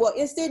thinking, well,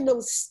 is there no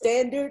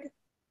standard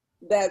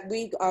that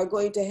we are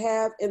going to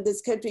have in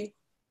this country?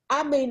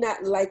 I may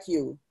not like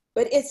you,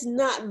 but it's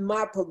not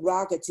my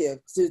prerogative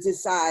to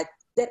decide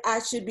that I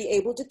should be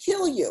able to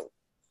kill you.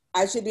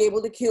 I should be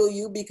able to kill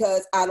you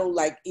because I don't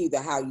like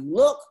either how you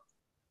look,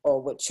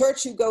 or what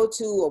church you go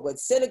to, or what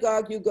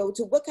synagogue you go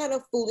to. What kind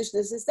of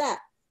foolishness is that?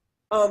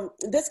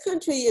 This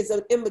country is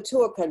an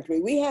immature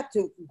country. We have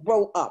to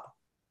grow up.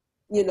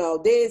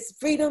 There's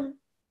freedom,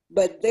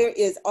 but there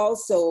is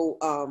also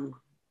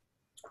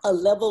a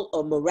level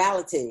of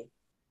morality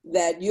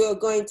that you're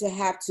going to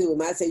have to,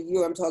 and I say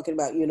you, I'm talking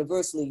about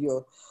universally,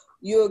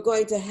 you're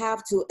going to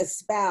have to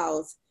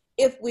espouse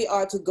if we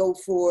are to go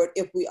forward,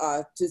 if we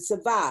are to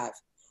survive.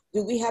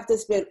 Do we have to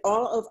spend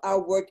all of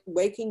our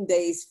waking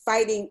days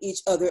fighting each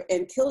other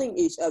and killing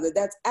each other?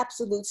 That's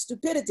absolute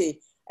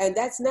stupidity. And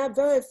that's not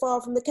very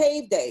far from the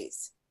cave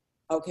days.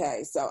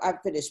 Okay, so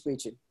I've finished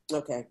preaching.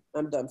 Okay,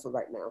 I'm done for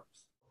right now.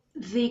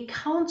 The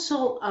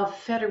Council of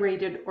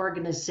Federated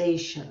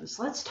Organizations,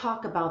 let's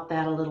talk about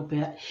that a little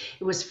bit.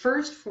 It was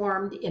first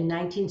formed in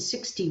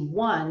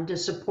 1961 to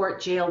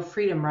support jailed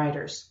freedom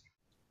riders.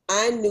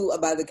 I knew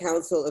about the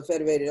Council of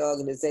Federated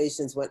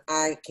Organizations when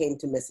I came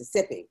to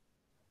Mississippi,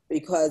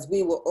 because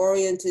we were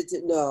oriented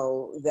to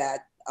know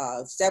that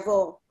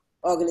several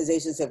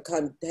organizations had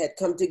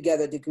come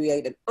together to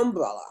create an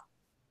umbrella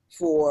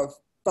for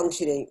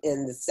functioning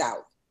in the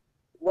South.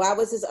 Why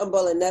was this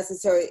umbrella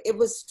necessary? It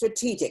was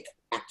strategic,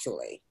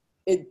 actually.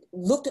 It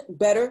looked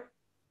better.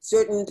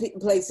 Certain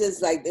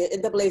places like the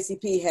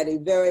NAACP had a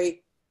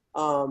very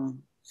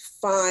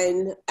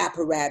fine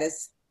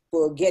apparatus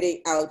for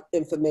getting out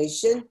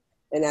information.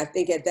 And I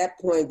think at that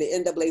point, the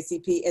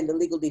NAACP and the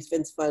Legal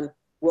Defense Fund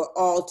were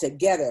all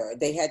together.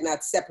 They had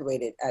not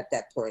separated at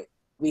that point.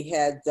 We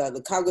had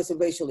the Congress of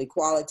Racial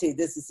Equality.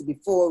 This is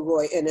before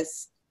Roy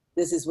Ennis.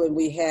 This is when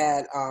we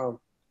had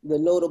the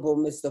notable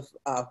Mr.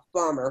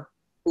 Farmer,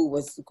 who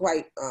was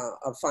quite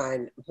a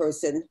fine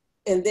person.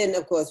 And then,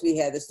 of course, we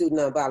had the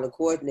Student Nonviolent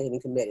Coordinating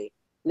Committee.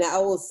 Now, I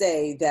will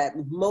say that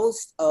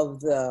most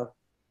of the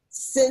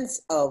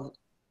sense of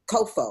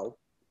COFO,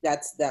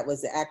 that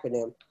was the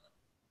acronym,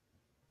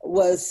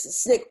 was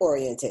SNCC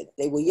oriented.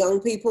 They were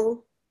young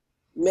people.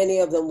 Many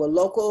of them were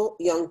local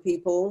young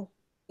people.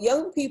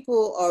 Young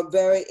people are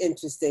very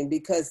interesting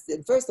because,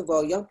 first of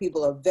all, young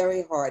people are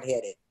very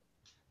hard-headed.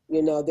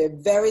 You know, they're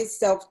very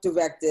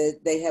self-directed.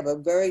 They have a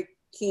very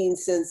keen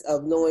sense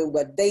of knowing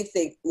what they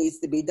think needs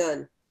to be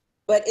done.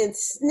 But in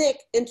SNCC,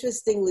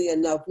 interestingly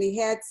enough, we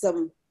had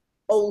some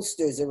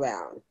oldsters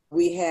around.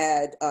 We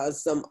had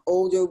some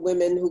older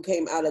women who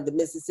came out of the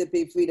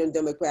Mississippi Freedom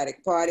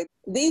Democratic Party.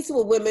 These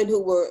were women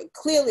who were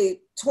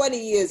clearly 20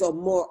 years or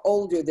more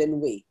older than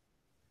we.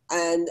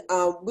 And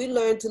we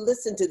learned to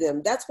listen to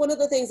them. That's one of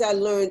the things I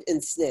learned in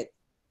SNCC.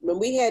 When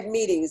we had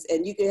meetings,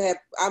 and you could have,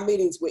 our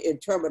meetings were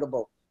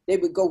interminable. They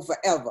would go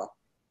forever.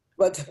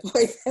 But the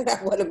point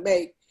that I want to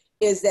make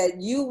is that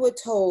you were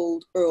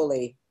told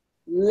early,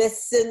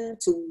 listen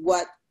to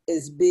what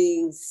is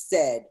being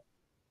said.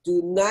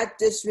 Do not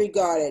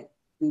disregard it.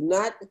 Do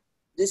not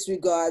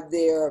disregard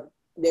their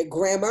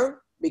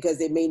grammar, because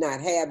they may not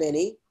have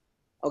any.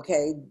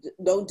 Okay,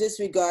 don't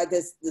disregard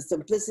the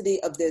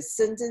simplicity of their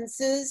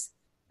sentences.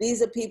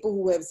 These are people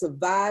who have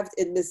survived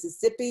in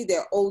Mississippi.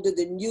 They're older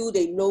than you.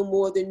 They know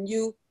more than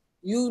you.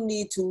 You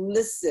need to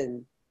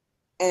listen.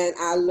 And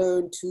I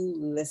learned to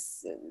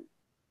listen.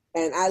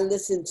 And I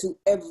listened to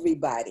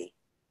everybody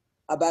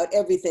about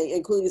everything,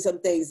 including some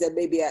things that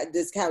maybe I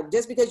discount.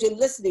 Just because you're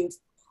listening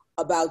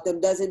about them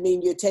doesn't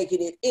mean you're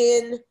taking it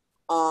in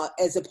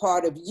as a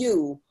part of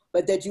you,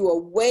 but that you are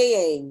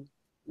weighing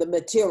the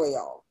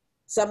material.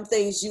 Some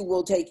things you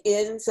will take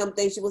in, some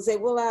things you will say,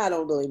 well, I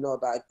don't really know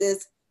about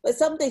this. But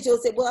some things you'll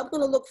say, well, I'm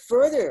going to look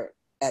further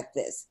at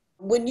this.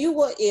 When you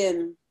were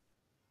in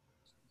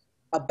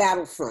a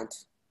battlefront,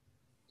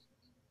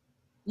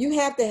 you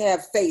have to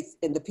have faith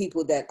in the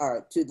people that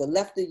are to the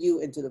left of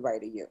you and to the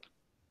right of you.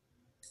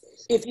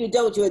 If you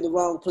don't, you're in the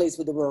wrong place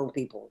with the wrong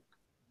people.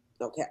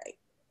 Okay.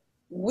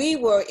 We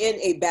were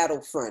in a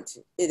battlefront.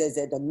 It is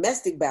a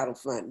domestic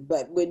battlefront.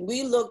 But when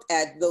we looked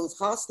at those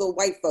hostile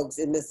white folks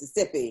in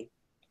Mississippi,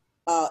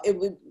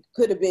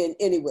 could have been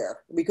anywhere.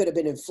 We could have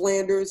been in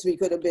Flanders. We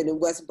could have been in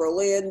West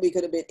Berlin. We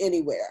could have been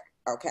anywhere.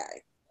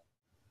 Okay.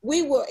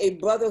 We were a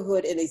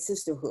brotherhood and a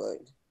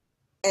sisterhood.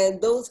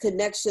 And those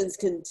connections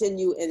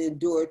continue and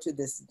endure to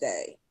this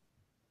day.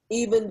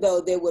 Even though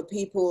there were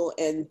people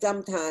and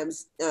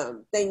sometimes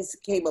things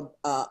came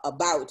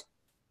about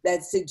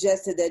that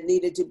suggested there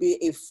needed to be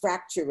a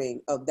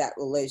fracturing of that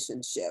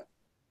relationship.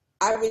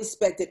 I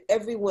respected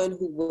everyone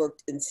who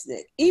worked in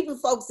SNCC, even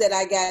folks that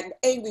I got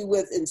angry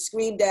with and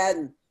screamed at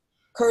and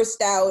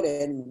cursed out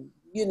and,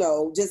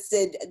 just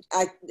said,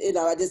 I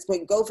just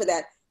couldn't go for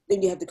that.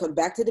 Then you have to come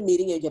back to the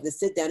meeting and you have to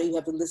sit down and you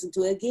have to listen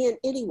to it again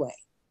anyway.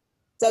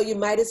 So you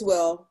might as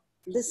well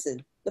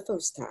listen the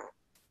first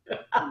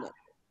time.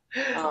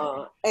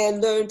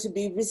 And learn to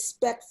be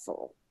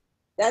respectful.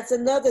 That's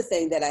another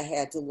thing that I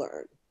had to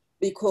learn,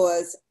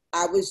 because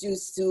I was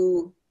used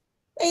to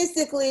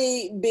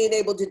basically being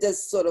able to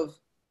just sort of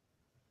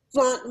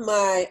flaunt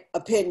my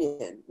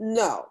opinion.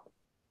 No,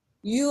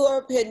 your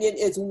opinion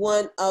is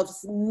one of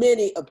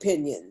many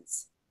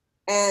opinions.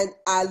 And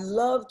I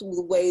loved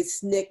the way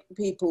SNCC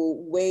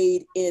people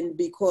weighed in,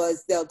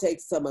 because they'll take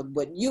some of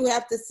what you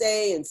have to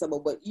say and some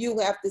of what you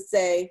have to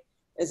say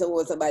and some of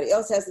what somebody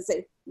else has to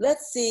say.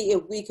 Let's see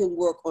if we can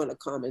work on a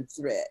common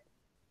thread.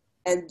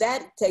 And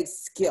that takes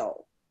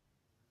skill,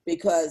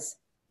 because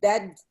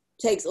that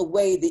takes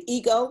away the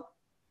ego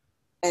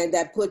and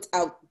that puts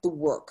out the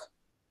work.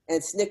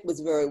 And SNCC was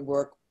very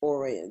work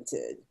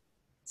oriented.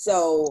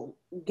 So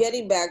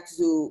getting back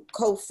to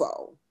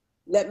COFO,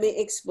 let me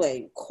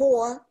explain.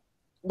 CORE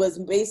was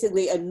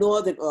basically a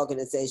northern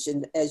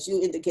organization. As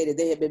you indicated,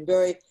 they had been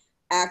very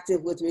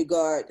active with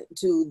regard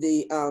to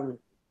the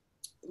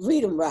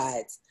freedom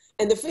rides.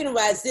 And the freedom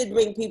rides did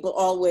bring people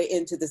all the way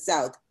into the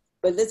South.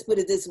 But let's put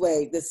it this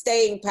way, the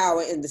staying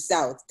power in the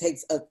South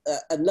takes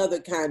another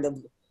kind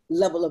of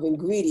level of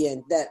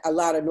ingredient that a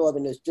lot of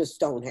Northerners just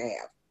don't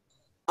have.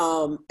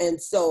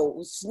 And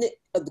so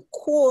the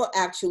core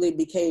actually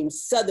became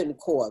Southern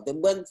core, the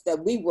ones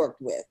that we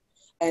worked with.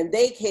 And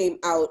they came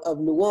out of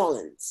New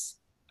Orleans.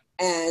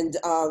 And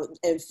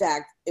in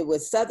fact, it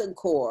was Southern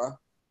core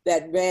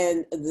that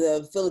ran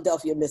the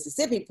Philadelphia,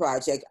 Mississippi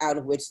project, out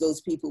of which those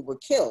people were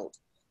killed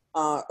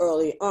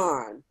early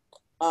on.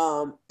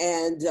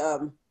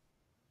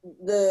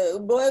 The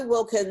Roy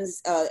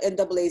Wilkins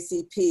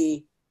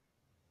NAACP,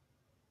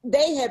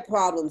 they had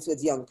problems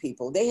with young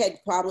people. They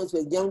had problems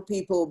with young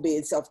people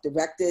being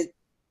self-directed.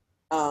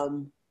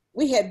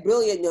 We had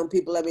brilliant young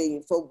people. I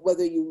mean, for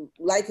whether you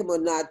like him or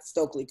not,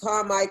 Stokely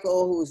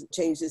Carmichael, who's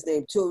changed his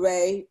name,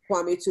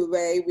 Kwame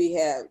Ture. We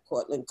had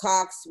Cortland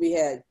Cox. We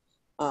had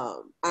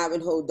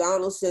Ivanhoe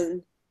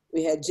Donaldson.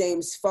 We had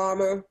James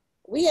Farmer.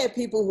 We had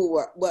people who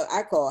were what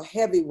I call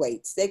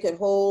heavyweights. They could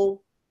hold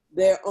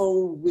their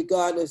own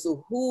regardless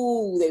of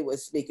who they were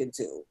speaking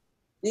to.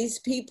 These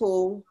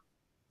people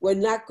were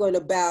not going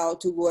to bow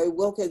to Roy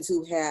Wilkins,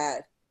 who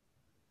had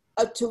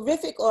a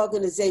terrific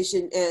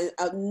organization and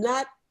a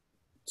not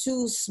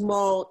too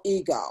small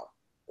ego.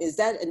 Is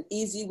that an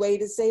easy way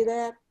to say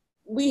that?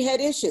 We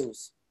had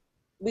issues.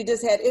 We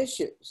just had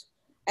issues.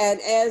 And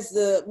as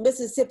the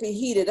Mississippi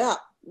heated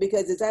up,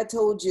 because as I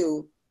told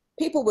you,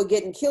 people were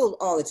getting killed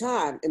all the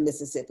time in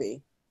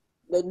Mississippi,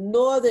 the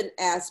northern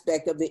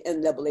aspect of the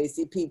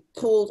NAACP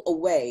pulled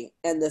away,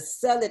 and the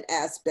southern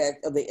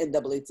aspect of the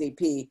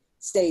NAACP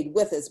stayed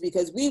with us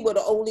because we were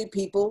the only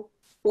people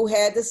who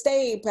had the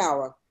staying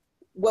power.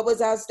 What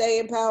was our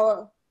staying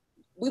power?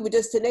 We were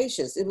just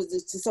tenacious. It was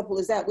just as simple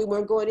as that. We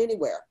weren't going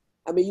anywhere.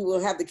 I mean, you were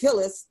gonna have to kill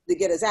us to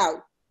get us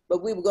out,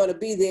 but we were gonna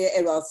be there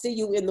and I'll see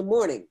you in the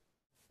morning.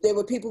 There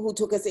were people who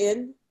took us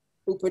in,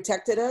 who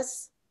protected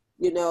us,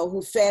 you know,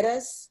 who fed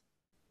us.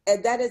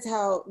 And that is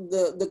how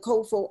the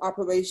COFO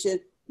operation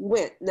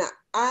went. Now,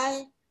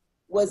 I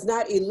was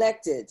not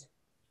elected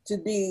to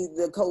be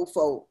the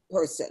COFO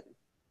person.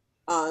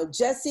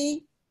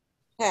 Jesse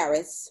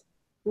Harris,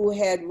 who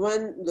had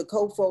run the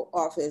COFO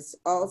office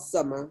all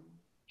summer,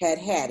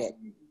 had it.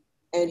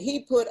 And he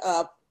put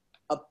up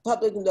a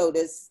public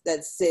notice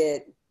that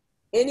said,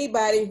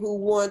 anybody who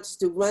wants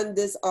to run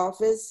this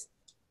office,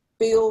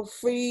 feel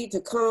free to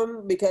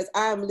come because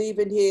I'm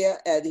leaving here.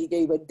 And he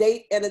gave a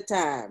date and a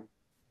time.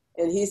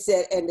 And he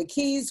said, and the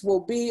keys will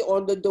be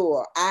on the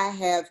door. I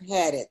have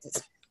had it.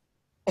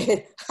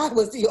 And I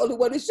was the only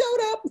one who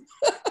showed up.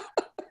 I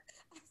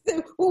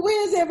said, well,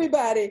 where's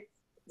everybody?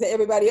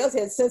 Everybody else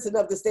had sense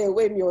enough to stay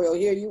away, Muriel.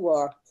 Here you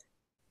are.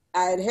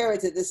 I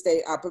inherited the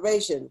state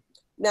operation.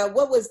 Now,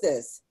 what was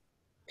this?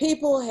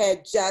 People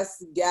had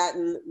just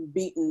gotten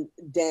beaten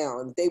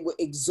down. They were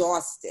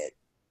exhausted.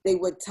 They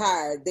were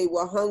tired. They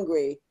were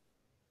hungry.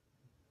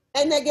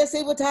 And I guess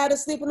they were tired of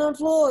sleeping on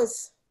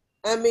floors.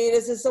 I mean,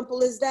 it's as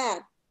simple as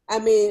that. I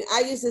mean,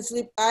 I used to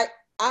sleep,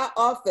 our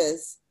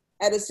office,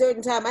 at a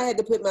certain time, I had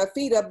to put my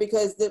feet up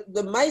because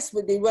the mice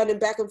would be running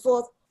back and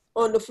forth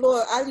on the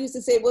floor. I used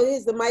to say, well,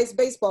 here's the mice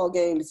baseball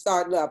game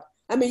starting up.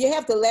 I mean, you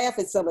have to laugh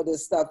at some of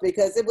this stuff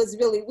because it was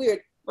really weird.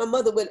 My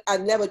mother I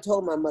never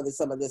told my mother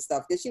some of this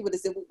stuff because she would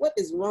have said, well, what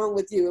is wrong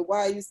with you and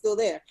why are you still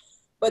there?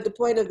 But the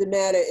point of the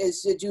matter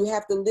is that you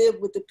have to live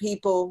with the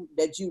people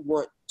that you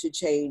want to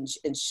change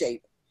and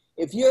shape.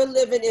 If you're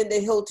living in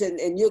the Hilton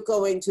and you're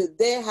going to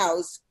their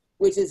house,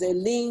 which is a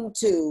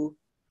lean-to,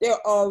 there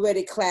are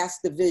already class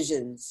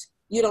divisions.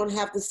 You don't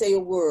have to say a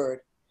word.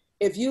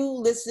 If you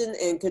listen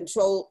and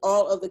control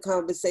all of the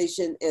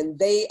conversation and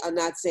they are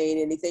not saying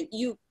anything,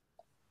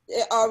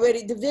 there are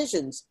already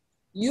divisions.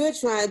 You're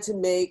trying to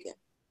make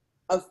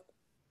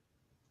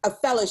a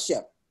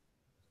fellowship.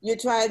 You're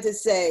trying to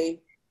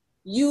say,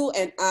 you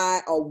and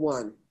I are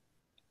one.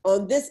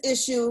 On this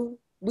issue,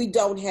 we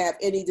don't have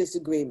any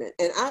disagreement.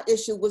 And our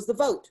issue was the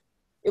vote.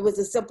 It was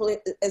as simple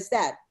as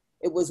that.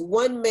 It was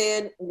one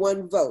man,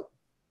 one vote.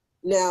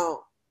 Now,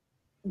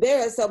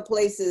 there are some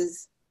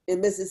places in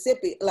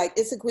Mississippi, like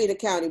Issaquah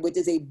County, which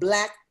is a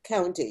Black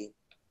county.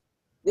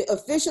 The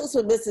officials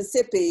from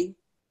Mississippi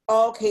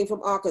all came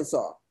from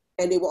Arkansas,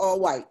 and they were all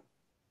white.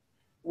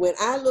 When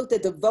I looked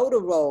at the voter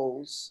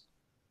rolls,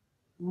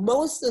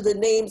 most of the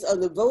names on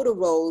the voter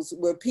rolls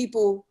were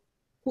people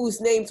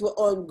whose names were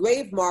on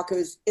grave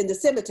markers in the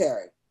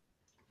cemetery.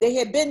 They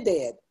had been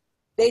dead.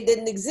 They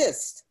didn't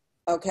exist,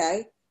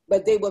 okay?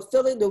 But they were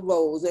filling the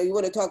rolls. Now, you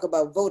want to talk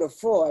about voter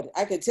fraud,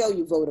 I can tell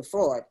you voter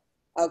fraud,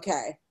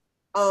 okay?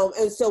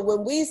 And so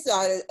when we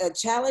started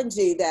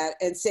challenging that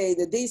and saying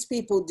that these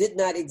people did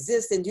not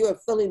exist and you're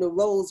filling the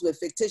rolls with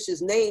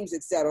fictitious names,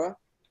 et cetera,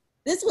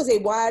 this was a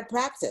wide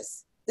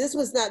practice. This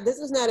was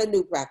not a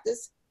new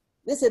practice.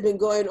 This had been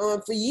going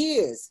on for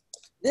years.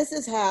 This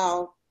is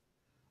how,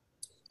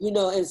 you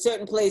know, in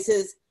certain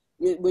places,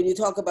 when you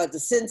talk about the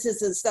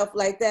census and stuff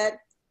like that,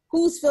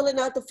 who's filling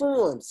out the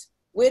forms?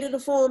 Where do the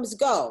forms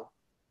go?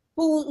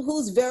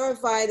 Who's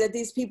verifying that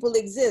these people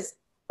exist?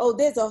 Oh,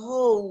 there's a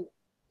whole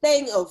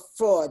thing of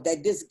fraud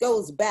that just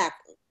goes back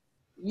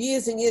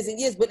years and years and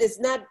years, but it's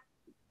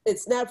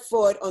not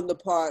fraud on the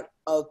part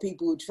of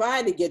people who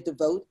try to get the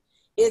vote.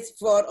 It's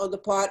fraud on the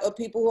part of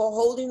people who are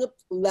holding the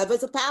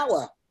levers of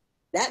power.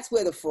 That's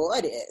where the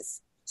fraud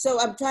is. So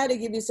I'm trying to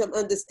give you some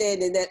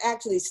understanding that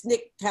actually SNCC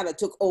kind of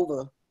took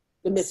over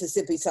the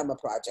Mississippi Summer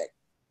Project.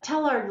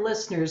 Tell our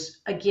listeners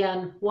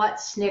again what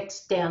SNCC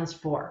stands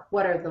for.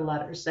 What are the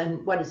letters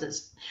and what is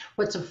this?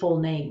 What's a full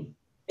name?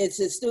 It's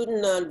a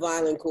Student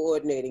Nonviolent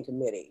Coordinating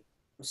Committee.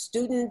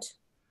 Student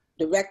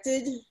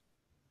directed.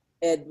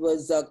 It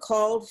was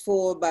called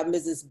for by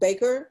Mrs.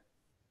 Baker,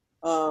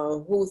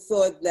 who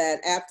thought that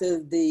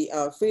after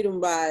the Freedom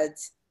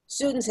Rides,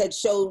 students had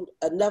shown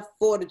enough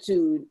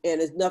fortitude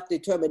and enough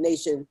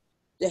determination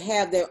to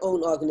have their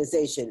own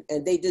organization,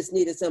 and they just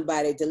needed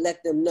somebody to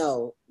let them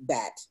know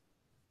that.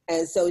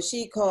 And so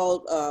she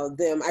called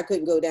them. I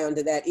couldn't go down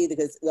to that either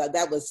because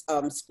that was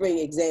spring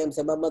exams,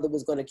 and my mother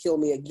was going to kill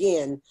me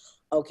again,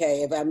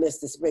 okay, if I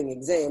missed the spring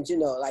exams. You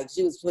know, like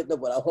she was putting up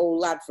with a whole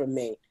lot from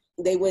me.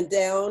 They went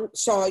down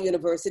Shaw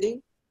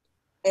University,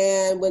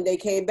 and when they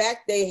came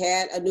back, they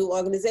had a new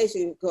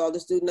organization called the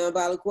Student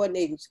Nonviolent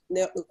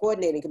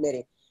Coordinating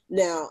Committee.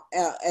 Now,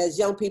 as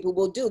young people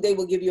will do, they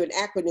will give you an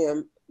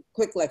acronym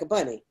quick like a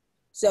bunny.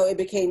 So it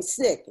became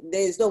SNCC.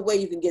 There's no way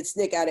you can get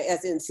SNCC out of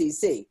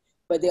SNCC,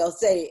 but they'll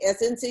say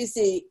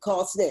SNCC,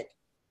 call SNCC.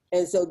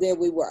 And so there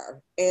we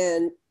were.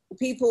 And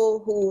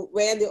people who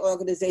ran the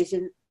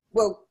organization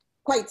were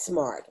quite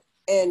smart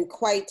and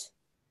quite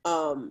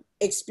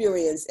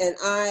experienced. And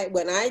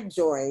when I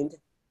joined,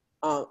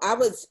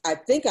 I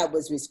think I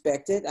was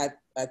respected.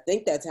 I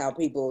think that's how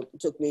people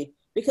took me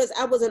because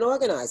I was an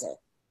organizer.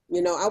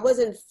 You know, I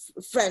wasn't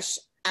fresh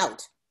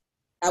out.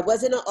 I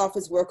wasn't an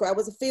office worker. I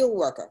was a field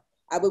worker.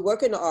 I would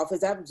work in the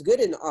office. I was good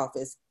in the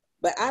office,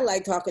 but I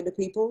like talking to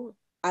people.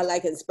 I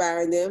like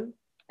inspiring them.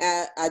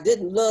 I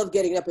didn't love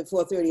getting up at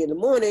 4:30 in the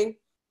morning,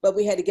 but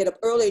we had to get up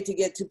early to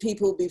get to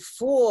people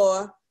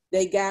before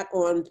they got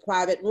on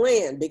private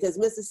land, because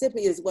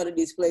Mississippi is one of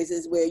these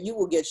places where you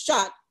will get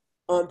shot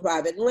on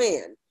private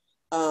land.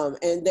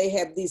 And they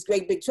have these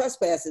great big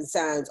trespassing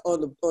signs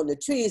on the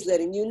trees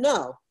letting you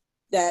know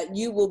that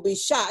you will be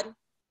shot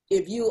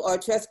if you are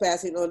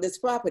trespassing on this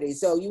property.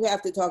 So you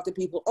have to talk to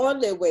people on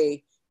their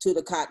way to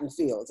the cotton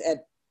fields.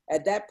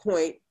 At that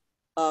point,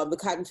 the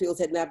cotton fields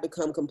had not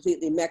become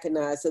completely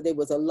mechanized, so there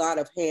was a lot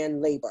of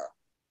hand labor.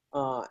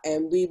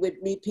 And we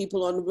would meet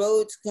people on the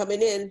roads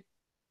coming in.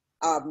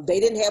 They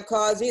didn't have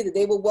cars either.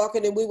 They were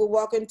walking and we were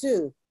walking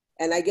too.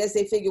 And I guess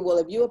they figured, well,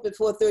 if you're up at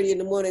 4:30 in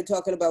the morning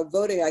talking about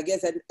voting, I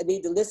guess I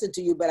need to listen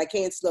to you, but I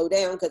can't slow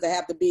down because I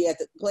have to be at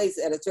the place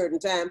at a certain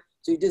time.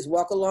 So you just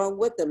walk along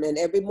with them. And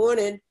every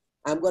morning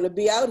I'm going to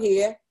be out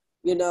here,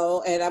 you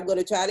know, and I'm going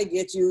to try to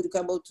get you to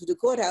come over to the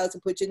courthouse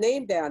and put your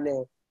name down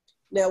there.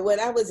 Now, when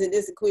I was in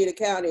Issaquah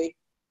County,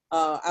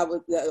 I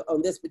was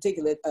on this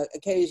particular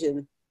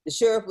occasion, the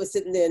sheriff was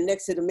sitting there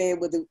next to the man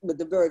with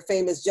the very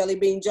famous jelly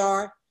bean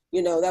jar.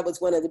 You know, that was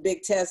one of the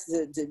big tests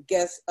to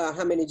guess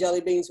how many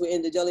jelly beans were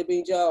in the jelly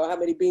bean jar or how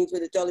many beans were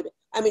in the jelly bean.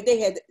 I mean, they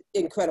had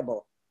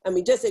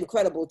just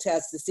incredible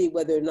tests to see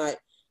whether or not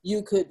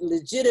you could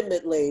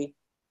legitimately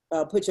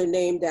put your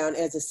name down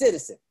as a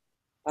citizen,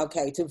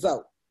 okay, to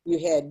vote. You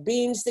had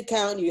beans to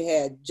count, you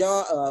had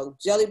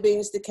jelly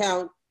beans to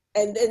count,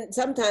 and then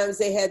sometimes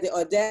they had the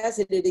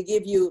audacity to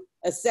give you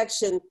a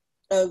section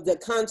of the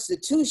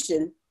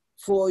Constitution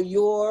for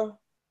your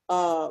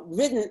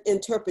written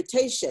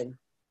interpretation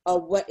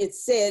of what it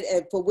said,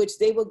 and for which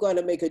they were going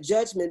to make a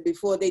judgment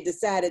before they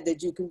decided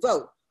that you can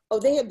vote. Oh,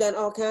 they have done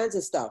all kinds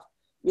of stuff.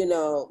 You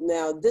know,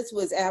 now this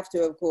was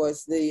after, of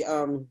course,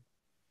 the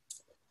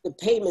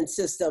payment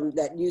system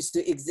that used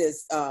to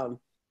exist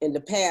in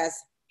the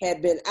past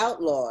had been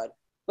outlawed,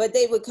 but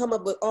they would come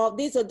up with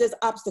these are just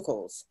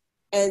obstacles.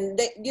 And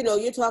they, you know,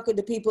 you're talking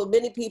to people,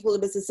 many people in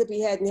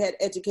Mississippi hadn't had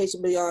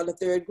education beyond the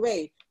 3rd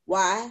grade.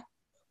 Why?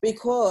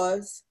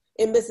 Because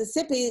in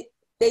Mississippi,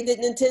 they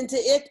didn't intend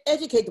to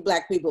educate the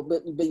Black people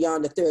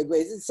beyond the 3rd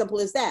grade. It's as simple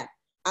as that.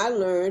 I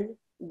learned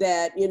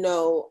that, you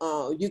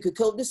know, you could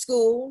go to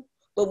school,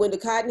 but when the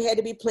cotton had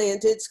to be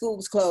planted, school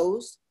was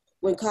closed.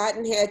 When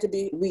cotton had to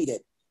be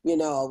weeded, you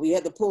know, we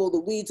had to pull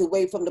the weeds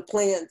away from the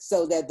plant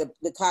so that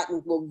the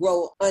cotton will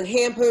grow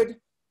unhampered,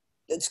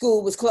 the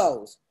school was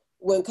closed.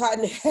 When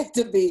cotton had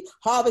to be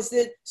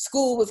harvested,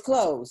 school was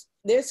closed.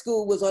 Their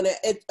school was on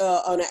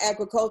an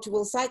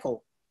agricultural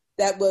cycle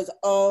that was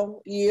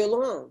all year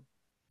long.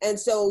 And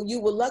so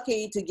you were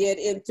lucky to get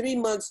in 3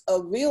 months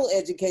of real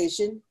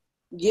education,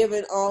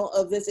 given all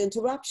of this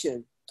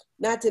interruption.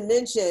 Not to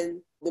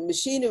mention the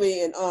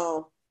machinery and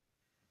all.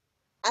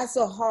 I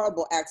saw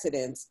horrible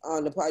accidents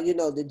on the part, you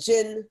know, the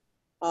gin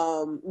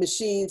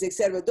machines, et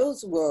cetera.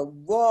 Those were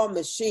raw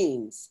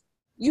machines.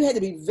 You had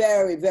to be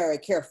very, very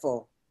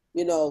careful.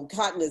 You know,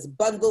 cotton is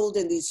bundled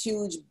in these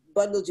huge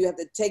bundles. You have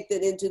to take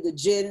that into the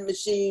gin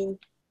machine.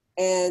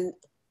 And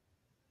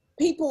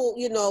people,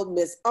 you know,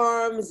 miss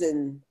arms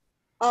and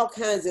all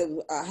kinds of,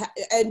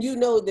 and you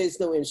know there's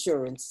no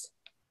insurance.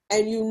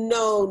 And you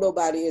know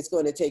nobody is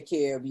going to take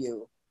care of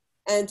you.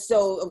 And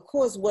so, of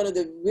course, one of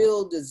the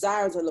real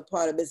desires on the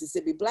part of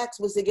Mississippi Blacks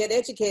was to get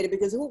educated,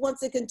 because who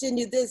wants to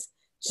continue this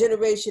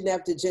generation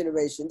after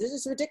generation? This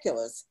is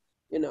ridiculous.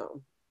 you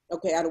know.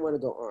 Okay, I don't want to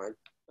go on.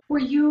 Were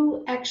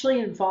you actually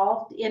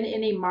involved in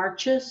any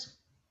marches?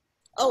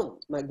 Oh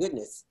my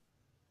goodness.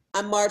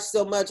 I marched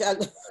so much.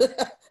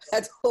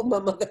 I told my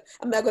mother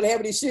I'm not going to have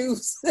any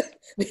shoes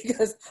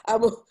because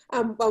I'm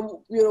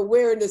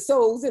wearing the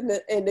soles and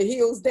the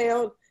heels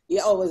down.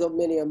 Yeah, always on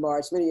many a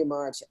march.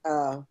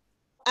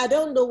 I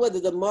don't know whether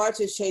the march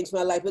has changed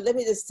my life, but let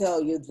me just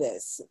tell you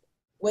this.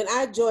 When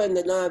I joined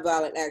the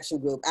Nonviolent Action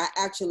Group, I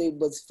actually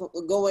was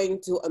going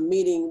to a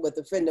meeting with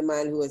a friend of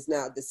mine who is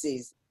now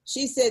deceased.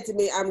 She said to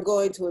me, I'm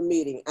going to a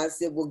meeting. I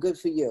said, well, good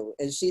for you.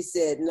 And she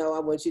said, no, I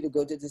want you to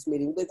go to this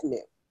meeting with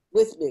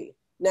me.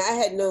 Now, I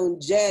had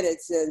known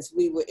Janet since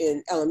we were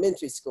in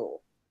elementary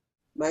school,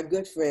 my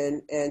good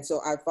friend. And so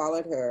I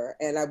followed her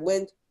and I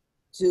went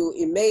to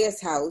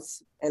Emmaus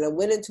House and I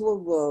went into a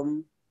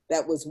room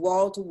that was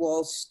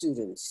wall-to-wall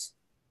students.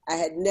 I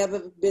had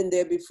never been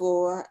there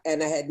before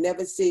and I had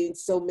never seen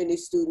so many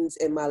students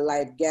in my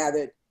life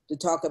gathered to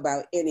talk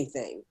about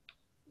anything.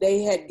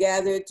 They had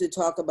gathered to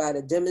talk about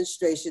a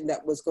demonstration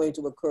that was going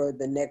to occur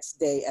the next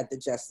day at the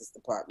Justice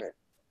Department.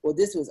 Well,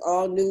 this was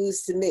all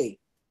news to me.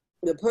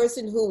 The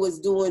person who was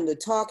doing the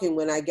talking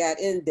when I got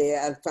in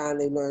there, I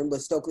finally learned,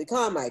 was Stokely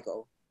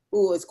Carmichael,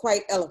 who was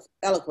quite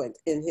eloquent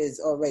in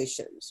his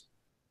orations.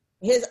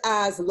 His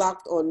eyes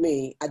locked on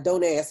me.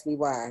 Don't ask me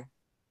why.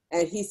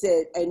 And he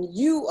said, and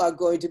you are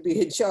going to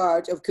be in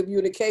charge of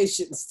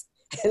communications.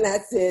 And I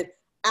said,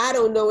 I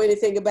don't know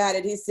anything about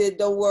it. He said,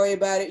 don't worry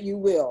about it, you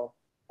will.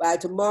 By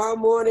tomorrow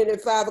morning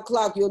at 5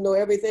 o'clock, you'll know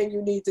everything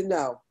you need to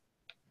know.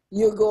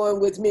 You're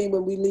going with me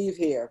when we leave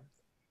here.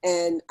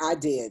 And I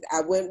did.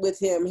 I went with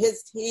him.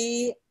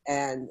 He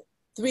and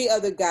 3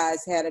 other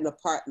guys had an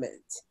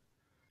apartment,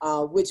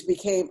 which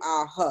became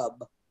our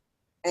hub.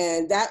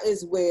 And that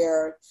is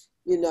where,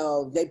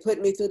 they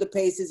put me through the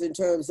paces in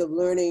terms of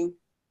learning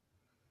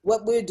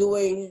what we're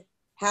doing,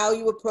 how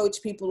you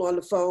approach people on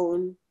the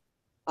phone.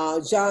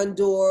 John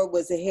Doerr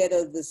was the head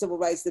of the Civil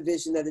Rights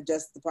Division of the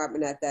Justice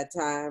Department at that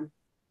time.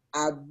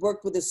 I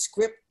worked with a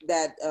script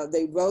that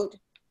they wrote.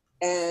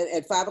 And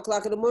at 5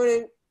 o'clock in the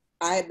morning,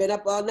 I had been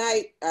up all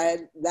night.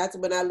 That's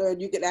when I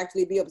learned you could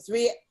actually be up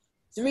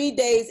three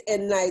days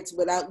and nights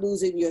without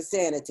losing your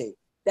sanity.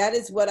 That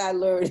is what I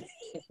learned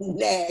in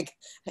NAG.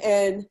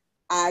 And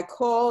I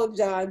called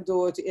John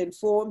Doerr to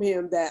inform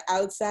him that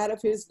outside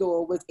of his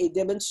door was a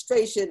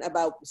demonstration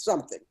about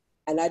something.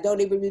 And I don't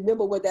even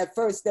remember what that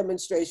first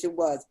demonstration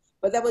was.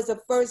 But that was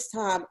the first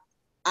time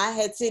I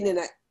had seen and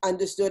I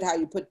understood how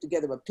you put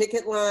together a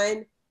picket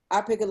line.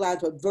 Our picket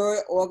lines were very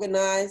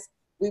organized.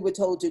 We were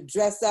told to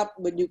dress up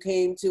when you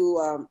came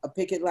to a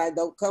picket line.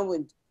 Don't come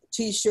with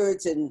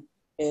T-shirts and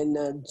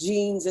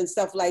jeans and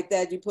stuff like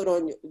that. You put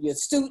on your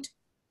suit.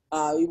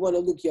 You want to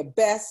look your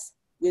best,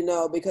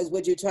 because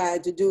what you're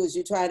trying to do is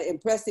you're trying to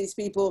impress these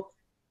people.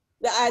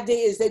 The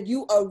idea is that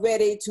you are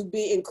ready to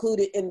be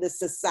included in the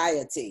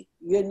society.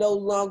 You're no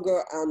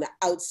longer on the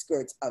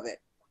outskirts of it.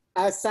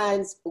 Our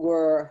signs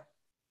were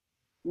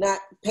not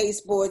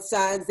pasteboard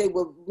signs. They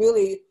were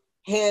really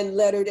hand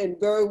lettered and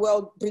very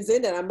well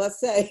presented, I must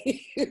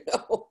say,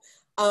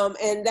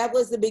 and that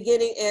was the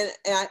beginning. And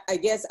I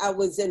guess I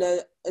was in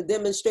a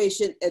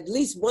demonstration at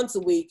least once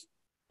a week,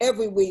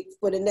 every week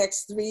for the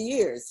next 3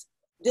 years.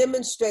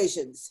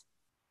 Demonstrations.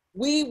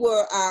 We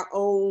were our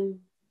own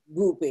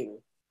grouping.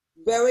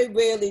 Very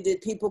rarely did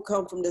people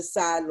come from the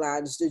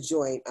sidelines to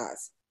join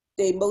us.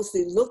 They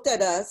mostly looked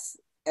at us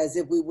as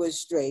if we were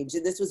strange.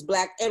 And this was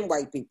Black and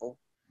white people,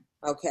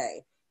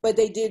 okay? But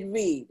they did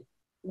read.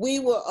 We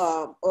were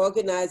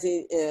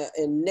organizing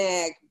in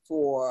NAG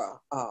for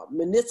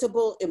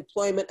municipal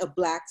employment of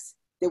Blacks.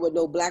 There were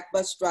no Black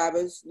bus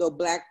drivers, no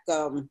Black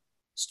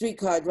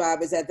streetcar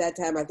drivers. At that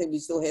time, I think we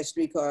still had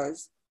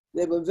streetcars.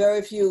 There were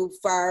very few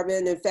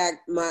firemen. In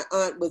fact, my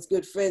aunt was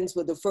good friends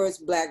with the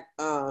first Black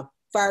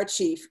fire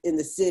chief in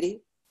the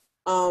city.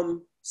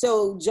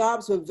 So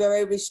jobs were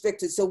very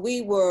restricted. So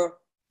we were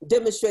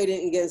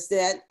demonstrating against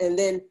that. And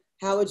then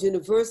Howard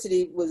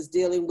University was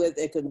dealing with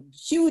a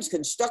huge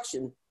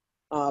construction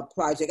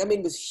project. I mean,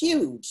 it was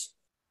huge.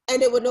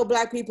 And there were no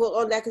Black people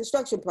on that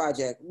construction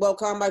project. Well,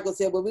 Carmichael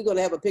said, well, we're going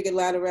to have a picket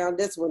line around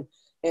this one.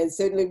 And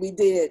certainly we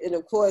did. And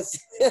of course,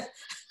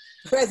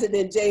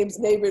 President James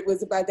Nabert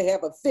was about to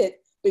have a fit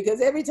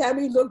because every time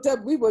he looked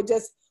up, we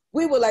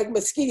were like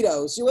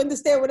mosquitoes. You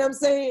understand what I'm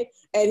saying?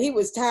 And he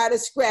was tired of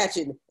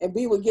scratching and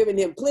we were giving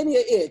him plenty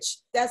of itch.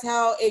 That's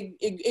how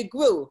it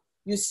grew.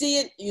 You see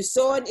it, you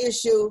saw an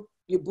issue,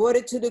 you brought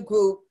it to the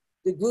group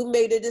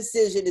made a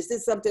decision, is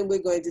this something we're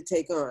going to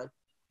take on?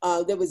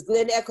 There was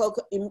Glen Echo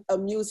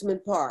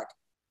Amusement Park.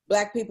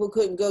 Black people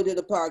couldn't go to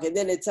the park. And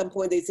then at some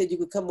point they said you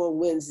could come on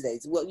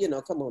Wednesdays. Well,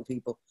 come on,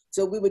 people.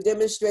 So we were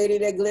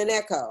demonstrating at Glen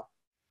Echo.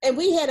 And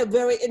we had a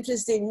very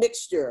interesting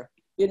mixture.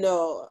 A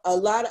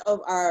lot of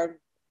our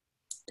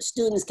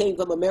students came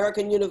from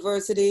American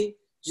University,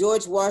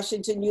 George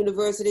Washington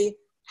University,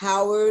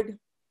 Howard.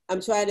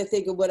 I'm trying to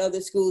think of what other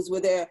schools were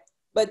there.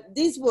 But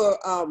these were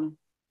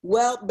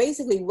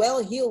basically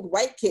well-heeled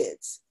white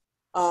kids.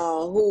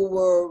 who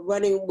were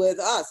running with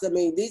us. I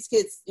mean, these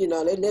kids, you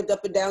know, they lived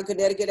up and down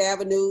Connecticut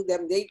Avenue.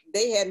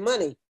 They had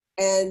money,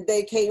 and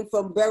they came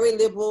from very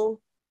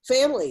liberal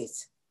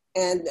families,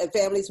 and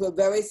families were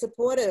very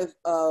supportive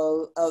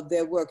of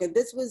their work. And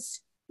this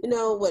was, you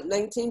know, what,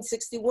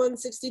 1961,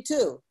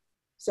 62.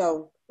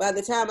 So by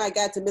the time I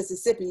got to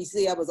Mississippi, you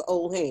see, I was an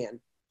old hand,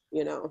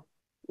 you know.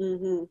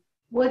 Mm-hmm.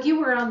 Well, you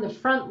were on the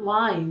front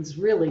lines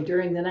really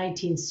during the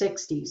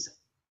 1960s.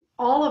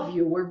 All of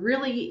you were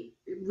really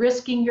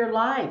risking your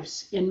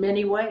lives in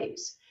many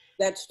ways.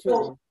 That's true.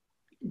 So,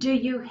 do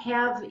you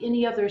have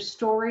any other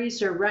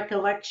stories or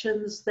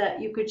recollections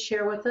that you could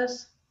share with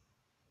us?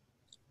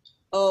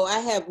 Oh, I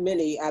have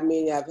many. I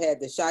mean, I've had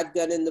the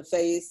shotgun in the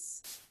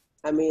face.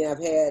 I mean,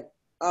 I've had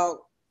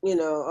all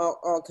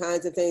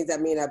kinds of things. I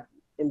mean, I've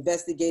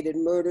investigated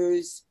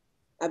murders.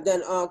 I've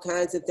done all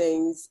kinds of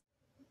things,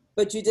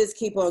 but you just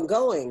keep on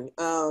going.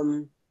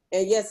 And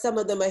yes, some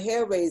of them are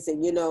hair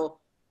raising. You know,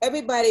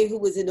 everybody who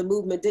was in the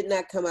movement did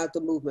not come out the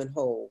movement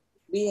whole.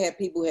 We had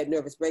people who had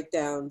nervous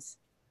breakdowns.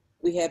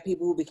 We had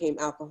people who became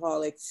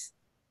alcoholics.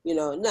 You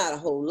know, not a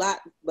whole lot,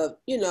 but,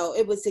 you know,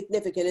 it was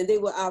significant, and they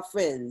were our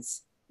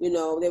friends. You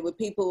know, there were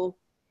people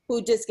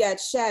who just got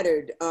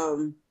shattered.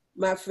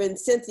 My friend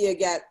Cynthia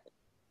got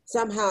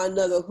somehow or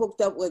another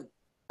hooked up with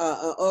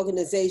an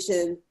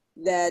organization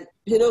that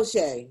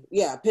Pinochet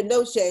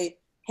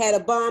had a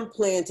bomb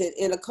planted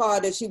in a car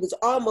that she was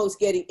almost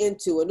getting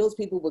into, and those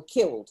people were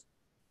killed.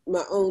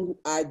 My own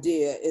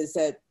idea is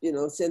that, you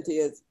know,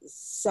 Cynthia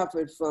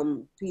suffered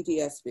from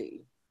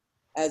PTSD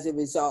as a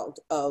result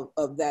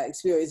of that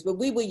experience. But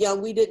we were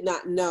young, we did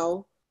not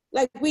know.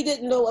 Like, we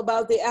didn't know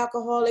about the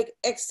alcoholic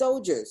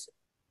ex-soldiers.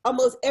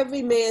 Almost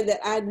every man that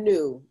I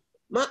knew,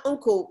 my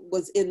uncle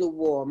was in the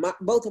war.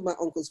 Both of my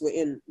uncles were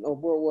in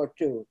World War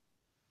II.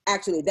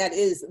 Actually, that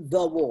is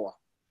the war.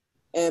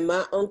 And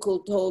my uncle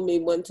told me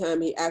one time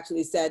he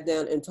actually sat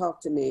down and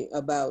talked to me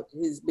about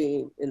his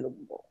being in the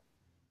war.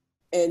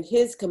 And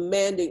his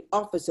commanding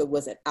officer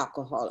was an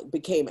alcoholic,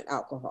 became an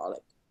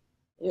alcoholic.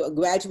 You know, a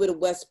graduate of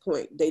West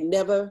Point.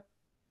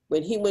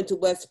 When he went to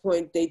West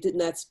Point, they did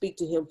not speak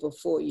to him for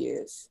 4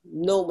 years.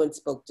 No one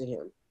spoke to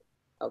him,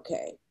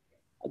 okay?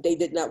 They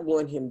did not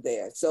want him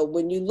there. So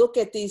when you look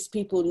at these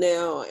people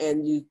now,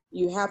 and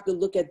you have to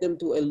look at them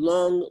through a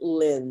long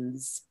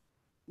lens,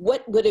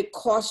 what would it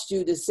cost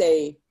you to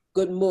say,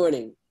 good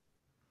morning?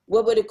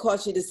 What would it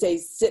cost you to say,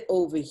 sit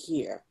over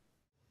here?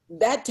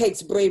 That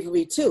takes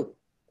bravery too.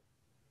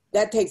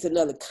 That takes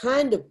another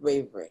kind of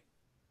bravery.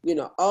 You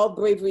know, all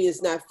bravery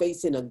is not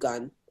facing a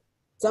gun.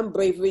 Some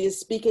bravery is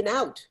speaking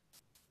out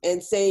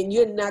and saying,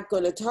 you're not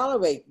going to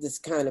tolerate this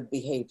kind of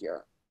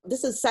behavior.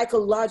 This is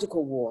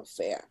psychological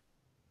warfare.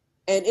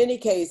 In any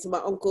case, my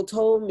uncle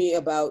told me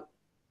about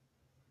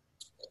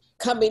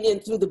coming in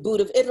through the boot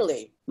of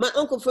Italy. My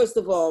uncle, first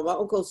of all, my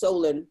Uncle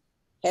Solon,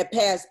 had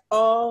passed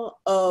all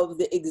of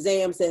the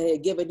exams that they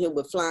had given him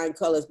with flying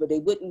colors, but they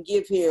wouldn't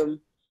give him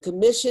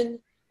commission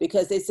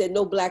because they said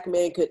no Black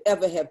man could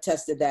ever have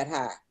tested that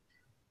high.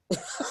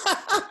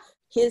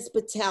 His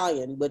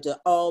battalion was an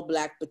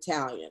all-Black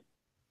battalion.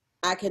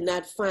 I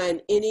cannot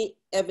find any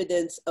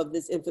evidence of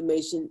this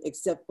information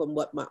except from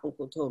what my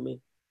uncle told me.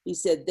 He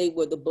said they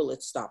were the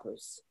bullet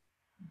stoppers.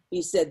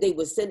 He said they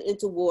were sent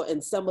into war,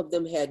 and some of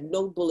them had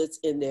no bullets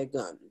in their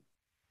gun,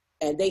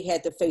 and they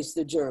had to face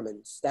the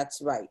Germans.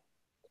 That's right.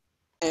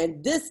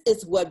 And this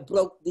is what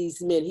broke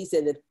these men. He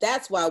said that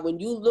that's why when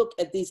you look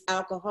at these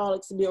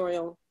alcoholics,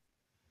 Muriel,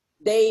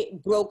 they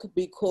broke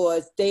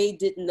because they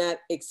did not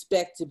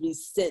expect to be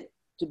sent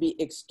to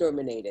be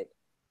exterminated.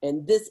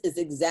 And this is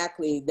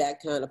exactly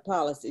that kind of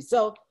policy.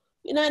 So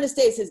the United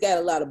States has got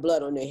a lot of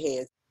blood on their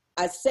hands.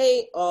 I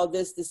say all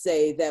this to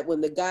say that when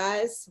the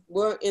guys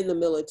were in the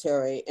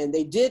military and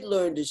they did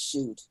learn to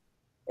shoot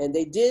and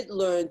they did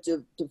learn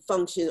to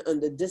function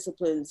under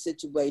disciplined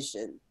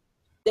situation,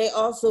 they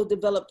also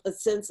developed a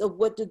sense of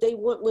what did they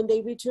want when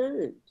they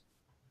returned.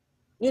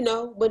 You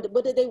know, what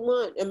did they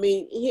want? I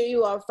mean, here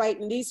you are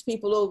fighting these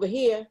people over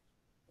here,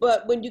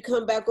 but when you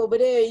come back over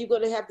there, you're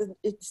going to have to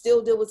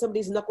still deal with some of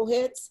these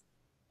knuckleheads.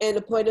 And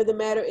the point of the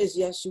matter is,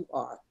 yes, you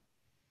are.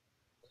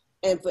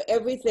 And for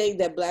everything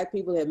that Black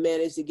people have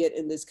managed to get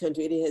in this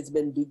country, it has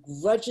been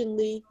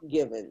begrudgingly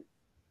given.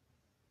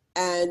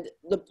 And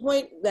the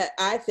point that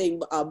I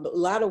think a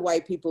lot of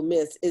white people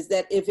miss is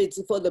that if it's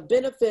for the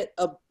benefit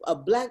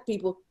of Black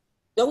people,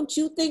 don't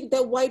you think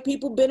that white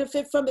people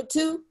benefit from it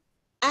too?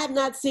 I have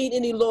not seen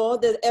any law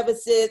that ever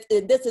says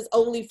this is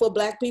only for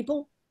Black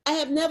people. I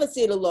have never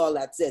seen a law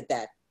that said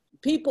that.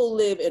 People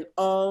live in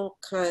all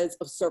kinds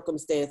of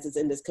circumstances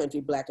in this country,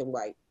 Black and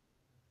white.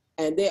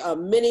 And there are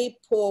many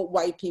poor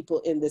white people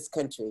in this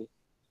country.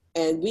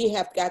 And we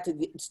have got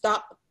to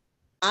stop.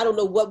 I don't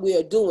know what we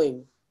are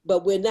doing,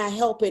 but we're not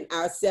helping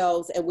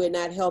ourselves and we're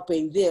not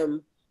helping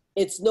them.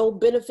 It's no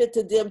benefit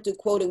to them to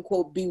quote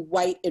unquote be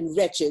white and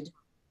wretched,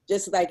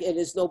 just like it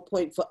is no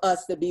point for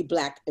us to be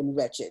Black and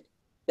wretched.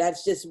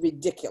 That's just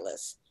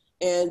ridiculous.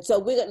 And so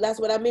that's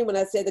what I mean when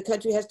I say the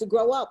country has to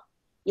grow up.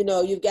 You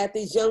know, you've got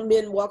these young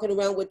men walking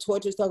around with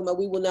torches talking about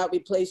we will not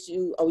replace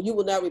you, or you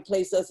will not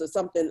replace us, or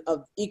something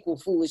of equal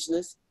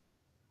foolishness.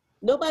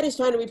 Nobody's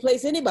trying to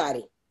replace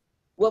anybody.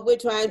 What we're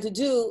trying to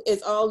do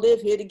is all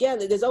live here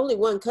together. There's only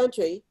one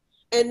country.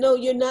 And no,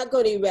 you're not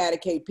going to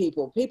eradicate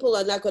people. People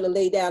are not going to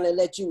lay down and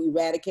let you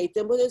eradicate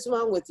them. What is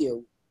wrong with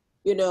you?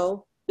 You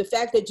know, the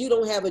fact that you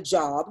don't have a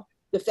job,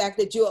 the fact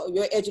that your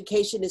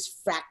education is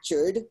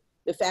fractured,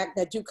 the fact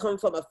that you come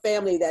from a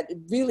family that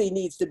really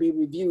needs to be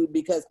reviewed,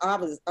 because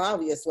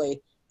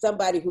obviously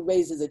somebody who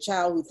raises a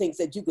child who thinks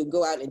that you can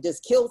go out and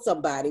just kill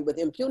somebody with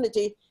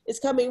impunity is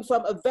coming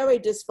from a very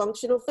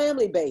dysfunctional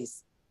family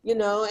base, you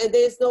know, and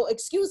there's no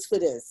excuse for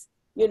this.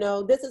 You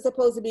know, this is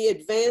supposed to be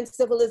advanced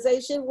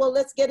civilization. Well,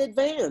 let's get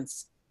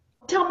advanced.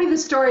 Tell me the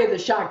story of the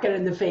shotgun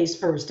in the face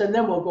first, and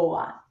then we'll go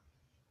on.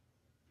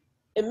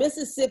 In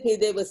Mississippi,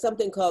 there was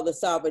something called the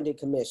Sovereignty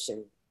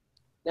Commission.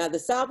 Now, the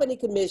Sovereignty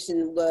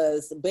Commission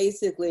was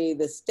basically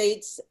the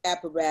state's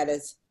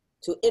apparatus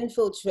to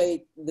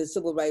infiltrate the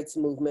civil rights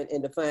movement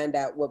and to find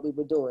out what we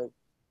were doing.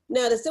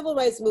 Now, the civil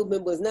rights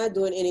movement was not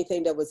doing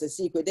anything that was a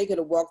secret. They could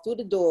have walked through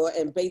the door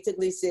and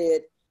basically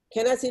said,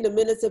 can I see the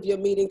minutes of your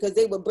meeting? Because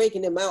they were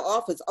breaking in my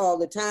office all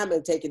the time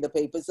and taking the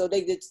papers, so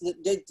they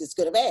just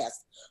could have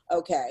asked,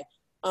 okay.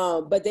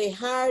 But they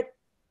hired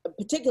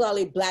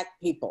particularly Black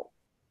people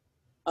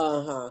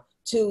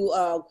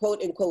to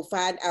quote unquote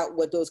find out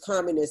what those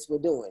communists were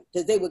doing,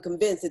 because they were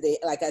convinced that they,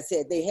 like I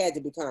said, they had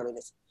to be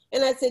communists.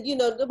 And I said, you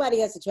know, nobody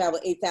has to travel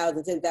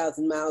 8,000,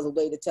 10,000 miles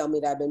away to tell me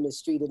that I've been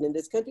mistreated in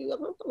this country.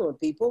 Come on,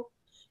 people.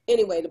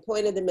 Anyway, the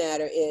point of the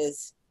matter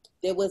is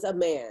there was a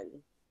man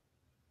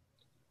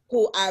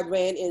who I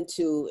ran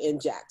into in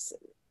Jackson.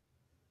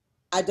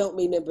 I don't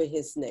remember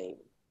his name,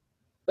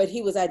 but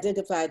he was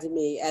identified to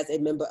me as a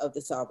member of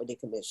the Sovereignty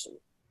Commission,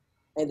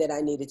 and that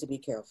I needed to be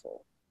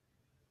careful.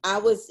 I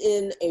was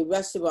in a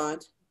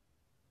restaurant.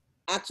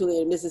 Actually,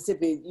 in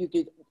Mississippi, you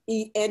could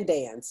eat and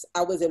dance.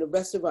 I was in a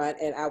restaurant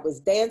and I was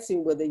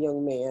dancing with a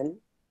young man.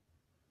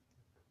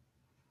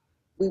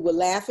 We were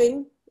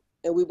laughing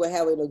and we were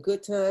having a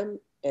good time,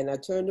 and I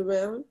turned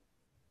around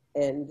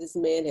and this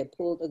man had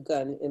pulled a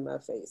gun in my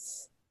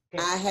face.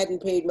 I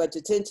hadn't paid much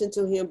attention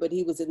to him, but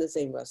he was in the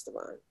same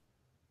restaurant.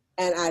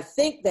 And I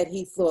think that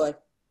he thought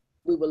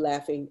we were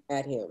laughing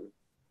at him,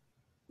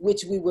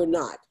 which we were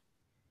not.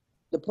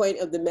 The point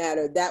of the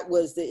matter, that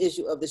was the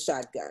issue of the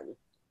shotgun.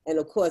 And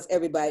of course,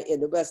 everybody in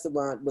the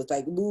restaurant was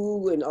like,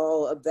 boo, and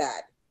all of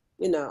that.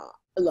 You know,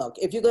 look,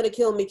 if you're gonna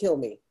kill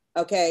me,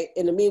 okay?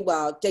 In the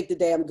meanwhile, take the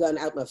damn gun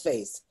out my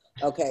face,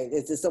 okay?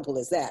 It's as simple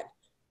as that.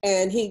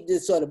 And he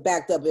just sort of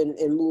backed up and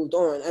moved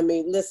on. I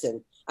mean,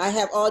 listen, I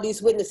have all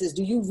these witnesses.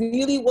 Do you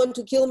really want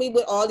to kill me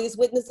with all these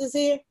witnesses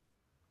here?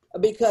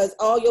 Because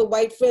all your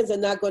white friends are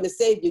not going to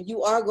save you.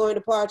 You are going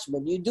to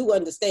Parchment. You do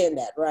understand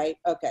that, right?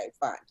 Okay,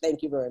 fine.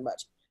 Thank you very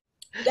much.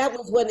 That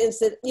was one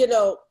instance. You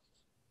know,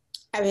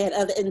 I've had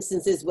other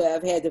instances where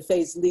I've had to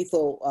face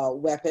lethal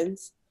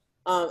weapons.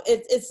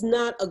 It's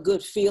not a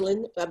good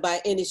feeling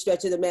by any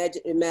stretch of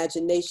the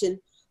imagination.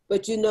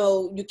 But, you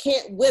know, you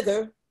can't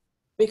wither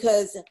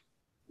because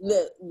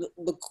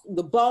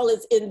the ball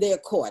is in their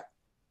court.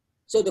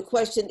 So the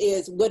question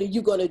is, what are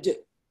you going to do?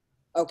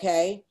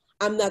 Okay?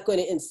 I'm not going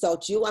to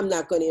insult you. I'm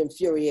not going to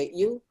infuriate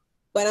you.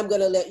 But I'm going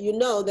to let you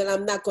know that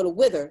I'm not going to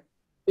wither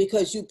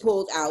because you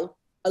pulled out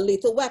a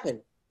lethal weapon.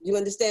 You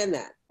understand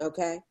that?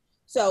 Okay?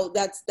 So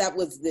that's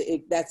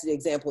the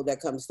example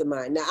that comes to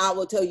mind. Now, I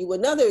will tell you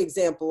another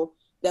example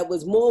that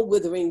was more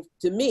withering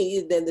to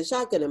me than the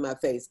shotgun in my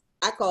face.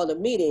 I called a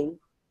meeting.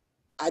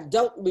 I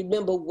don't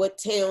remember what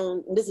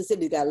town.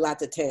 Mississippi's got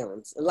lots of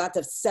towns, lots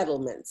of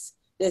settlements.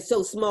 They're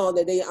so small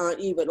that they aren't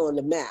even on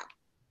the map.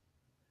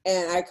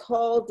 And I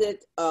called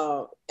it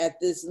at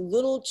this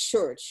little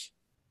church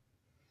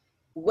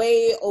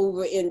way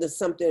over into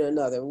something or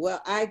another.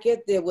 Well, I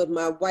get there with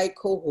my white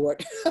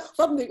cohort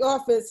from the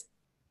office,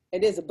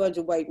 and there's a bunch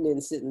of white men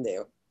sitting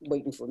there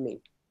waiting for me.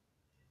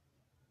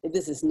 And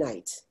this is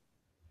night.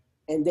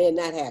 And they're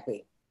not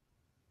happy.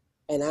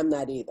 And I'm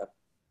not either.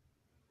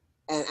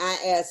 And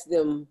I asked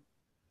them,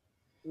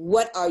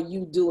 what are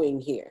you doing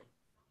here?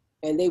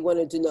 And they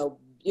wanted to know,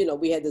 you know,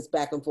 we had this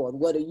back and forth.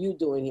 What are you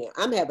doing here?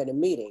 I'm having a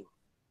meeting,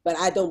 but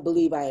I don't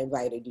believe I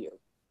invited you.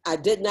 I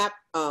did not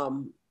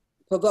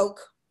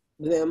provoke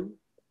them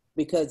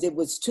because it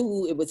was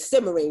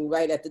simmering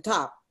right at the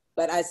top.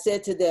 But I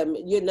said to them,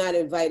 you're not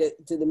invited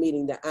to the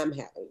meeting that I'm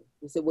having.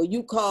 They said, well,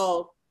 you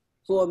called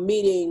for a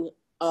meeting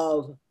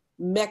of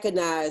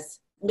mechanized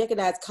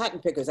cotton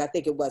pickers, I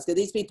think it was, because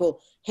these people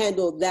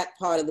handled that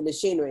part of the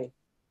machinery.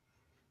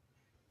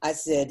 I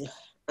said,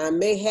 I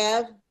may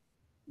have,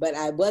 but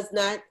I was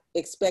not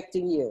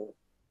expecting you.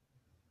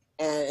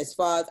 And as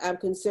far as I'm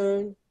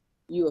concerned,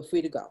 you are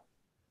free to go.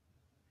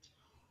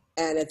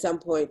 And at some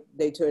point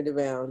they turned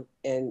around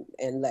and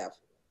left.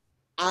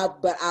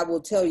 But I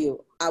will tell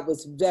you, I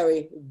was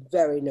very,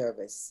 very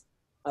nervous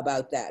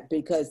about that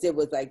because there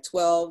was like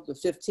 12 to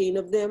 15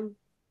 of them,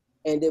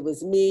 and there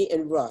was me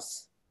and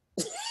Russ.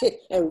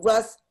 And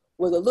Russ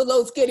was a little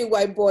old skinny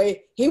white boy.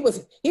 He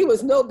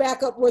was no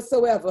backup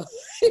whatsoever.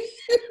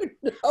 You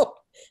know?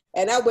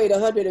 And I weighed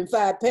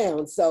 105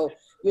 pounds. So,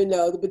 you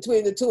know,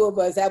 between the two of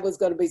us, that was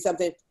going to be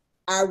something.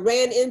 I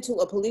ran into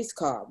a police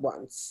car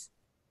once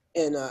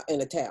in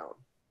a town.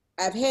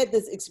 I've had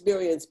this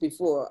experience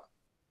before.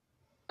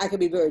 I can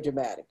be very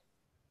dramatic.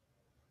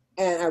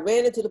 And I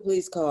ran into the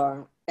police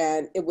car,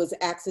 and it was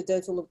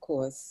accidental, of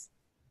course.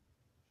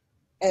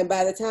 And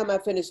by the time I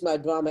finished my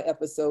drama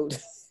episode,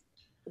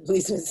 the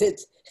policeman said,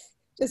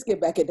 just get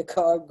back in the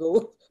car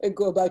and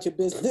go about your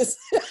business.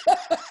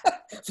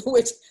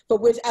 for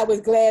which I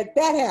was glad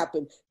that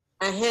happened.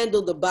 I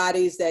handled the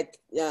bodies that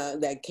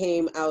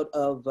came out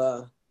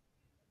of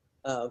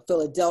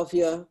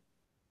Philadelphia.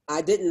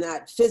 I did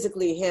not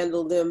physically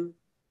handle them,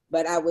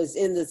 but I was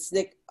in the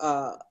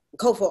SNCC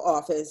COFA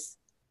office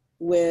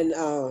when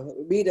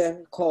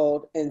Rita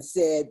called and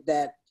said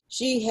that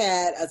she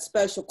had a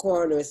special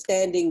coroner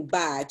standing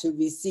by to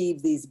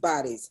receive these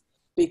bodies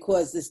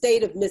because the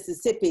state of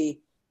Mississippi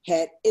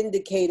had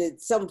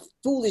indicated some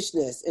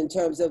foolishness in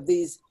terms of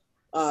these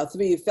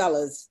three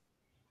fellas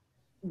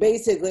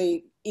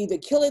basically either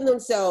killing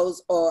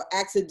themselves or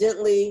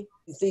accidentally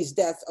these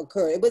deaths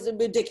occurred. It was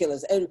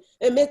ridiculous. And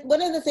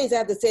one of the things I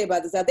have to say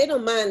about this, they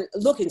don't mind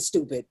looking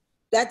stupid.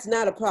 That's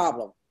not a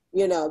problem.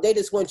 You know, they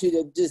just want you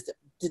to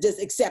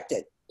just accept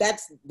it.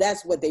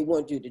 That's what they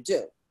want you to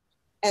do.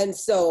 And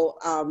so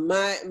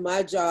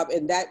my job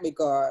in that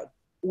regard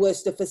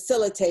was to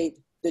facilitate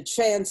the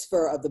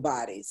transfer of the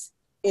bodies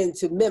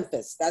into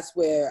Memphis. That's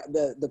where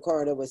the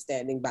coroner was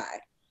standing by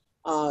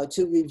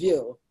to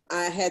review.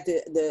 I had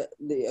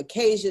the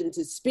occasion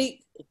to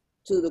speak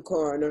to the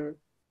coroner,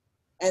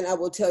 and I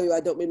will tell you, I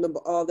don't remember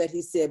all that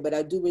he said, but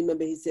I do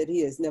remember he said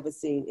he has never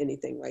seen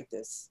anything like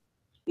this.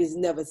 He's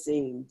never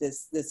seen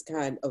this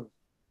kind of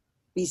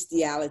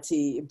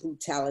bestiality and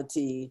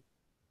brutality.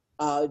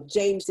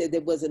 James said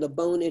there wasn't a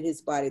bone in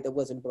his body that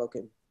wasn't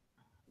broken.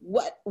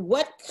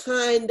 What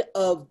kind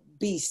of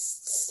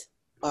beasts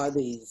are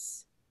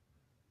these?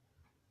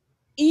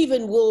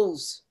 Even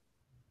wolves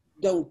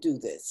don't do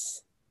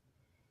this.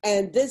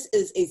 And this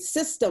is a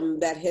system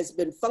that has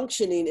been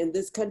functioning in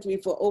this country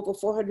for over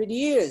 400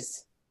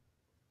 years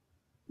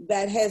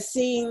that has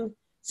seen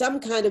some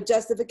kind of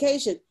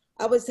justification.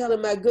 I was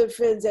telling my good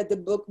friends at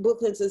the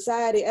Brooklyn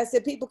Society, I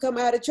said, people come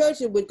out of church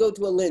and would go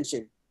to a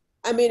lynching.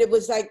 I mean, it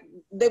was like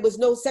there was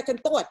no second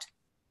thought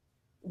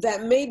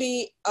that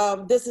maybe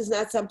this is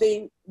not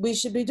something we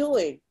should be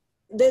doing.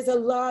 There's a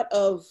lot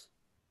of,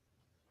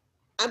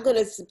 I'm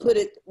going to put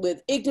it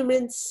with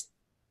ignorance.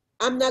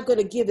 I'm not going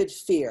to give it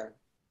fear,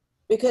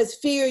 because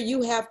fear,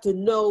 you have to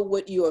know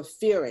what you are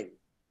fearing.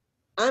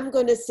 I'm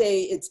going to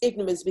say it's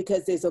ignorance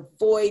because there's a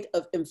void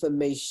of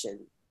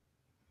information.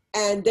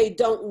 And they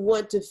don't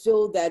want to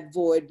fill that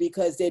void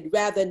because they'd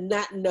rather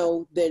not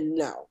know than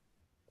know.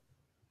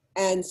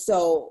 And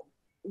so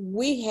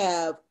we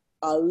have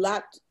a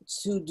lot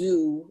to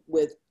do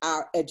with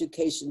our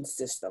education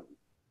system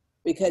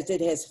because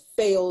it has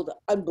failed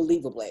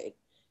unbelievably.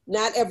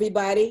 Not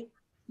everybody,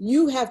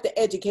 you have to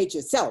educate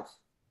yourself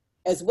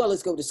as well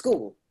as go to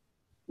school.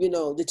 You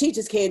know, the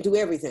teachers can't do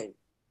everything,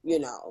 you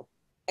know.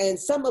 And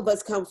some of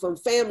us come from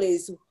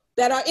families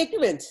that are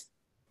ignorant.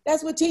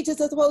 That's what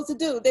teachers are supposed to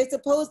do. They're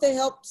supposed to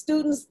help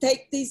students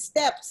take these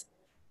steps,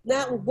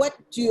 not what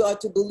you are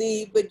to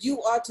believe, but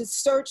you are to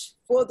search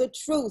for the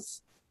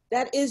truth.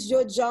 That is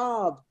your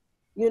job,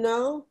 you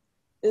know?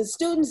 And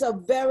students are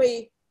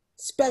very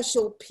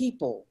special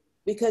people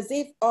because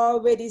they've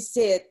already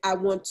said, I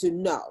want to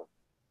know.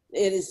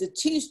 It is the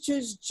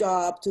teacher's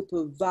job to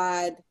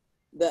provide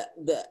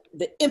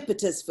the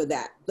impetus for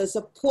that, the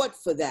support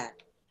for that.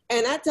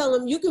 And I tell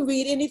them, you can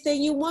read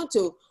anything you want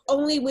to.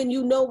 Only when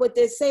you know what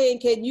they're saying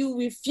can you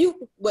refute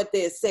what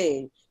they're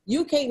saying.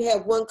 You can't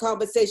have one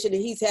conversation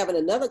and he's having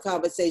another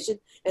conversation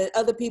and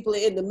other people are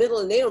in the middle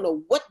and they don't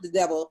know what the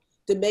devil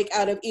to make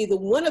out of either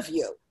one of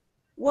you.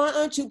 Why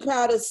aren't you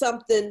proud of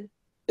something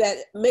that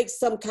makes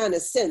some kind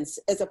of sense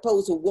as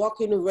opposed to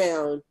walking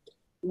around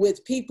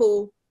with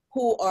people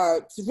who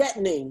are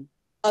threatening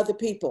other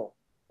people?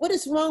 What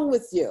is wrong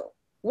with you?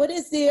 What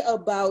is there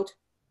about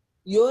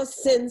your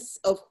sense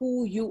of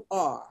who you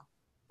are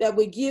that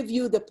would give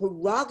you the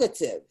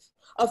prerogative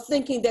of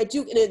thinking that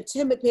you can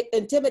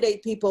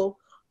intimidate people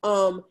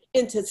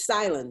into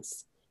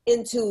silence,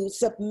 into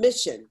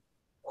submission?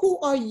 Who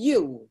are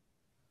you?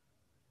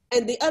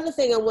 And the other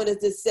thing I wanted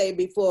to say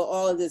before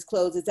all of this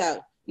closes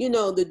out, you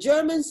know, the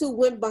Germans who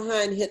went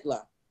behind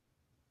Hitler,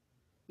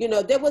 you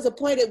know, there was a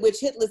point at which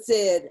Hitler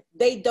said,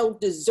 they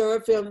don't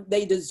deserve him,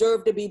 they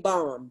deserve to be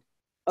bombed.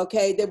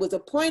 Okay, there was a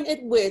point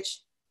at which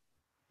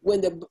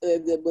when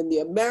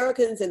the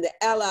Americans and the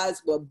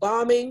Allies were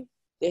bombing,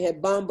 they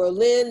had bombed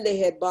Berlin, they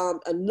had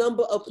bombed a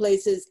number of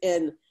places,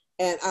 and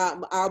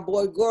our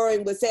boy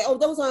Goring would say, oh,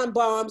 those aren't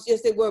bombs.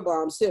 Yes, they were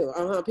bombs too.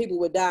 People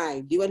were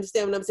dying. Do you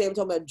understand what I'm saying? I'm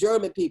talking about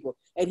German people.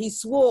 And he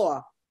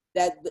swore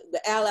that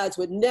the Allies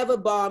would never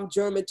bomb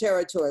German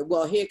territory.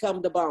 Well, here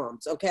come the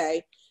bombs,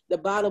 okay? The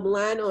bottom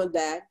line on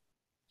that,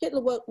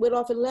 Hitler went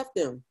off and left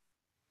them.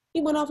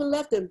 He went off and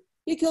left them.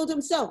 He killed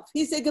himself.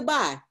 He said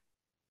goodbye.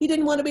 He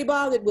didn't want to be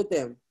bothered with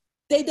them.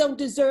 They don't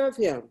deserve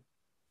him.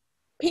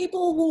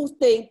 People who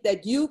think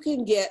that you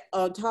can get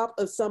on top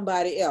of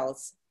somebody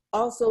else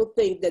also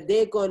think that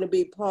they're going to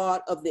be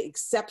part of the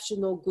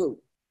exceptional group.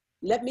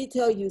 Let me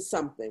tell you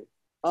something.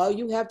 All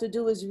you have to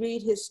do is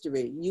read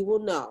history. You will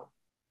know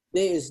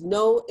there is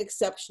no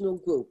exceptional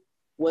group.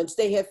 Once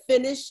they have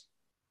finished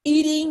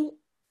eating,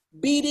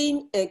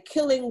 beating, and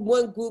killing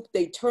one group,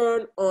 they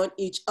turn on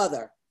each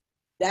other.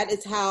 That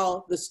is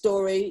how the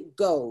story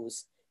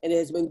goes. And it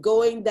has been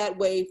going that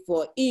way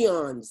for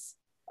eons,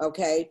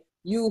 okay?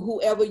 You,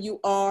 whoever you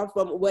are,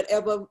 from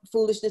whatever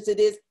foolishness it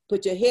is,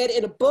 put your head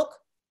in a book,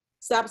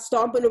 stop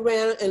stomping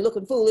around and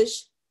looking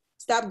foolish,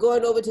 stop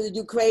going over to the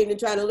Ukraine and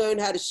trying to learn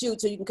how to shoot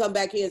so you can come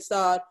back here and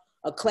start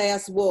a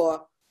class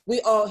war.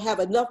 We all have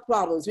enough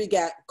problems. We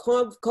got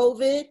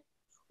COVID,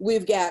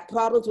 we've got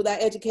problems with our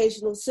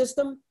educational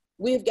system,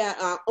 we've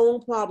got our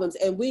own problems,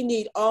 and we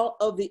need all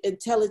of the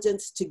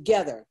intelligence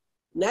together,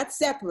 not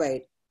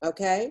separate,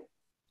 okay?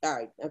 All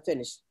right, I'm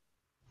finished.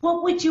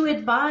 What would you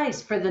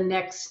advise for the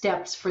next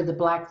steps for the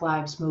Black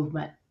Lives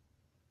Movement?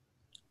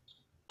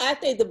 I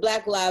think the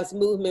Black Lives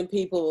Movement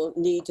people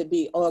need to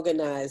be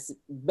organized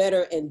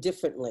better and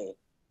differently.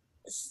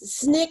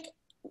 SNCC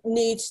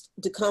needs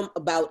to come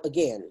about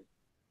again.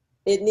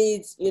 It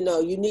needs, you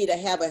need to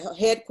have a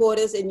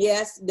headquarters, and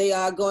yes, they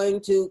are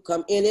going to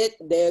come in it.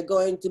 They're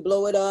going to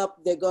blow it up.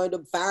 They're going to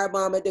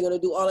firebomb it. They're going to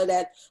do all of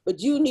that. But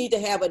you need to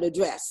have an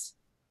address.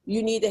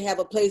 You need to have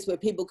a place where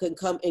people can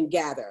come and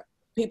gather.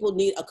 People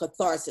need a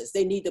catharsis.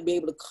 They need to be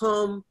able to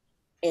come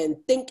and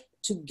think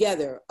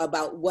together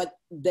about what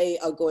they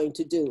are going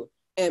to do.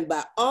 And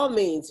by all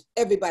means,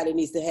 everybody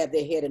needs to have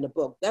their head in a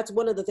book. That's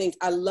one of the things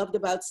I loved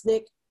about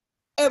SNCC.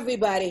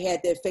 Everybody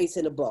had their face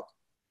in a book.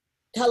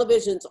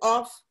 Television's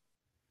off,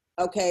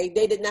 okay?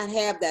 They did not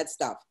have that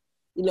stuff.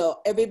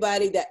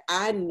 Everybody that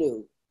I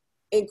knew,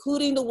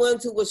 including the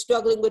ones who were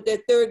struggling with their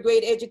third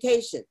grade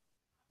education,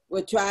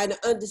 were trying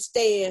to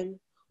understand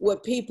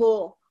what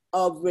people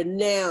of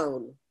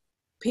renown,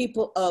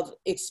 people of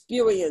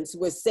experience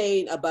were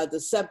saying about the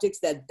subjects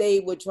that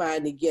they were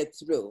trying to get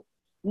through.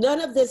 None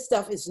of this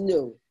stuff is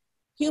new.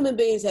 Human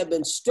beings have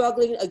been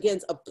struggling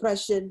against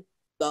oppression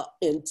the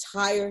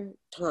entire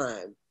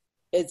time.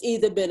 It's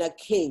either been a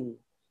king,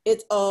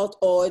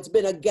 or it's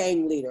been a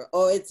gang leader,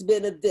 or it's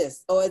been a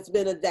this, or it's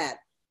been a that.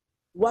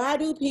 Why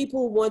do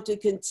people want to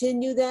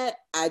continue that?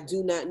 I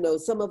do not know.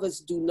 Some of us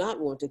do not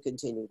want to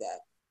continue that.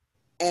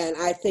 And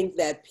I think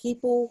that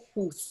people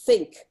who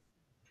think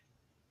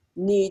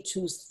need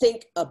to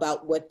think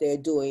about what they're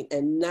doing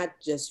and not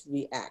just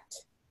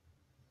react.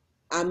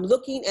 I'm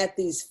looking at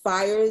these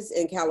fires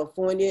in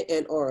California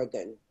and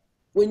Oregon.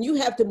 When you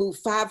have to move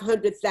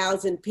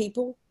 500,000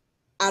 people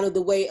out of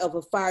the way of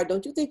a fire,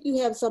 don't you think you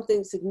have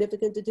something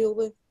significant to deal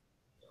with?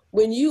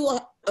 When you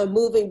are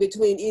moving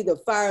between either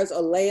fires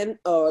or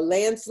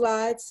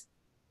landslides,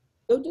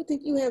 don't you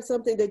think you have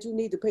something that you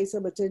need to pay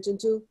some attention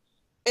to?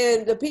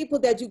 And the people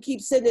that you keep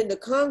sending to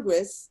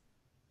Congress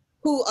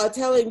who are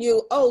telling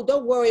you, oh,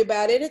 don't worry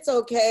about it, it's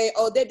okay,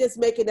 oh, they're just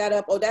making that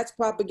up, oh, that's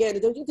propaganda.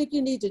 Don't you think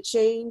you need to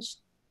change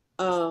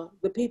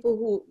the people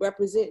who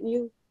represent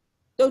you?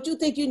 Don't you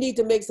think you need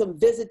to make some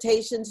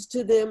visitations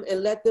to them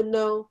and let them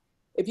know,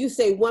 if you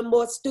say one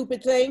more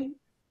stupid thing,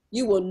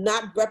 you will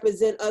not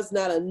represent us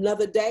not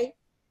another day,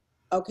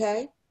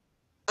 okay?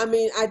 I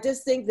mean, I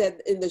just think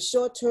that in the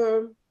short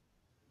term,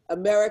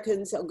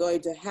 Americans are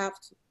going to have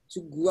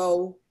to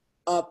grow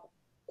up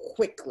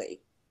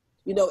quickly.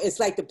 It's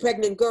like the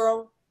pregnant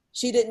girl.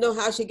 She didn't know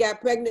how she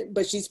got pregnant,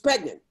 but she's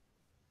pregnant.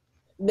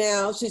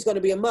 Now she's going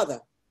to be a mother.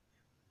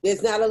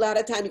 There's not a lot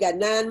of time. You got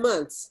 9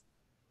 months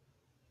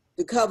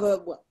to cover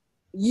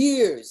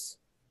years.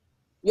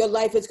 Your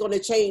life is going to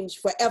change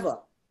forever.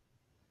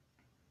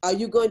 Are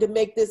you going to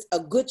make this a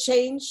good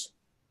change,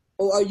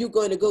 or are you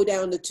going to go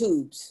down the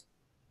tubes?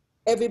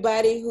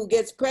 Everybody who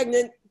gets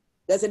pregnant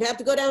doesn't have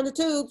to go down the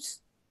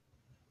tubes,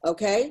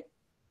 okay?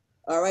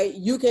 All right,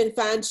 you can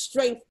find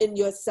strength in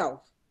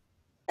yourself,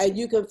 and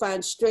you can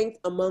find strength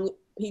among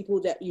people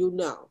that you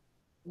know.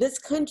 This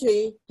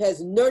country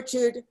has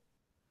nurtured,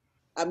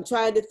 I'm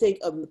trying to think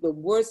of the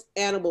worst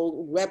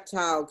animal,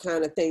 reptile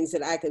kind of things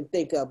that I can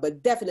think of,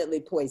 but definitely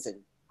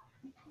poison.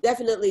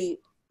 Definitely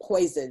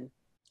poison.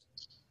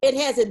 It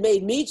hasn't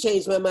made me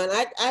change my mind.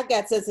 I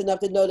got sense enough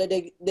to know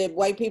that they're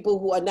white people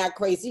who are not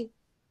crazy.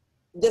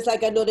 Just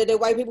like I know that they're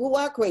white people who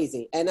are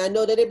crazy. And I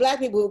know that they're black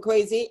people who are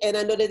crazy. And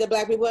I know that the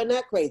black people are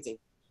not crazy.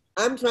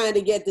 I'm trying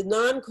to get the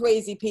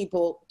non-crazy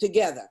people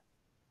together,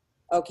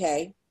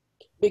 okay?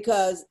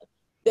 Because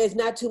there's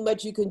not too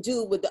much you can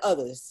do with the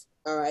others,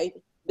 all right?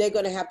 They're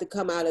gonna have to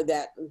come out of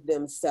that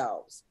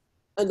themselves.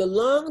 In the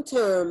long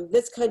term,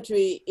 this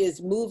country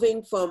is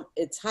moving from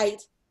its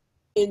height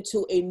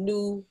into a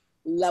new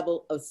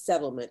level of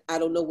settlement. I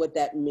don't know what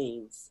that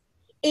means.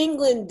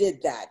 England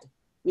did that.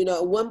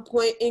 At one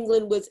point,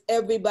 England was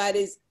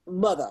everybody's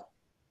mother,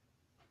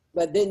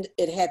 but then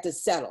it had to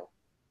settle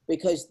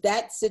because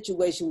that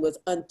situation was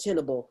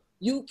untenable.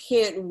 You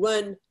can't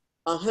run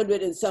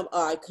 100 and some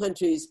odd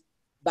countries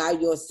by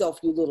yourself,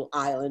 you little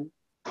island.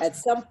 At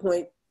some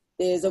point,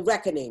 there's a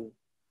reckoning,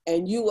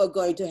 and you are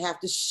going to have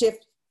to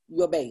shift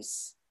your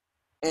base.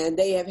 And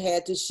they have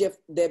had to shift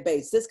their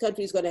base. This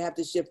country is going to have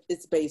to shift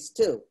its base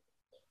too.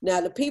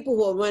 Now, the people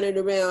who are running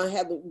around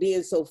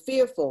being so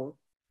fearful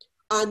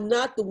are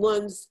not the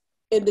ones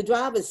in the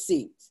driver's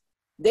seat.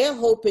 They're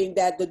hoping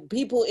that the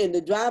people in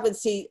the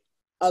driver's seat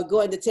are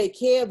going to take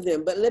care of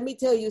them. But let me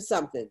tell you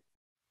something.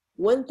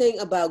 One thing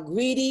about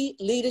greedy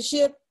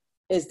leadership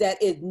is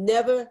that it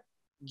never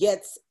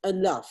gets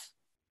enough.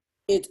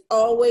 It's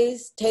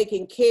always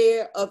taking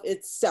care of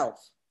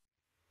itself.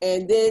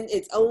 And then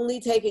it's only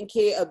taking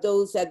care of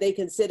those that they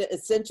consider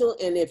essential.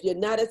 And if you're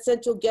not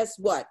essential, guess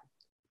what?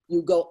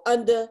 You go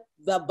under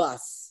the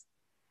bus.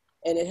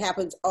 And it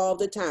happens all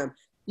the time.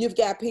 You've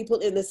got people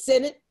in the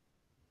Senate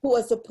who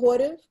are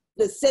supportive.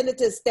 The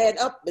senators stand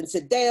up and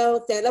sit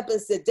down, stand up and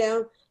sit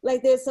down,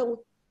 like they're some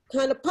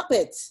kind of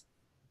puppets.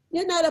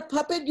 You're not a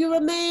puppet, you're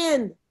a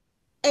man.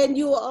 And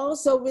you are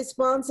also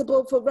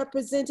responsible for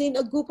representing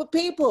a group of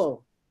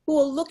people who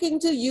are looking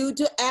to you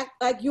to act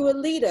like you're a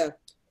leader.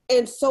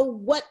 And so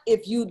what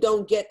if you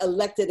don't get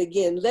elected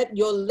again? Let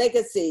your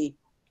legacy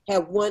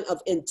have one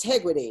of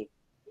integrity.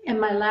 And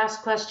my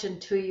last question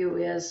to you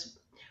is,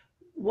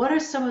 what are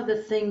some of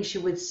the things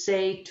you would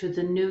say to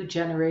the new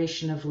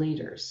generation of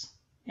leaders?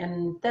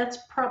 And that's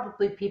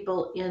probably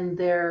people in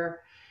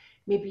their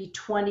maybe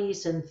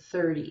 20s and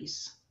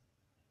 30s.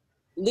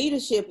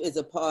 Leadership is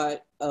a part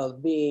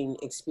of being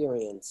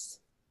experienced.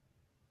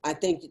 I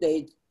think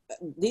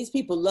these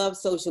people love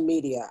social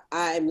media.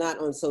 I am not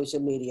on social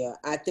media.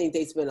 I think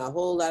they spend a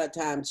whole lot of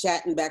time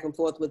chatting back and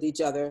forth with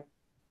each other.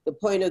 The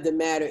point of the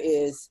matter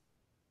is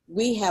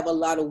we have a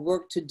lot of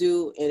work to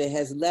do, and it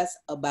has less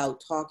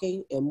about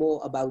talking and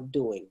more about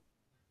doing.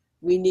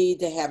 We need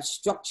to have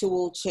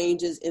structural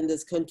changes in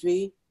this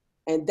country,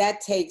 and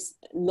that takes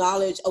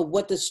knowledge of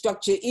what the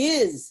structure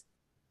is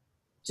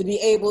to be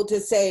able to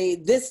say,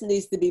 this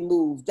needs to be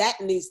moved, that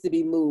needs to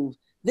be moved,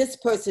 this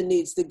person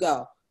needs to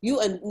go. You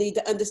need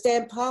to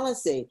understand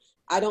policy.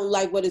 I don't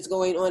like what is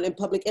going on in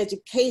public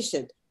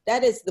education.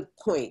 That is the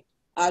point.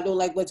 I don't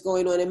like what's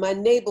going on in my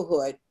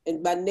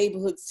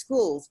neighborhood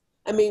schools.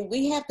 I mean,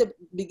 we have to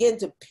begin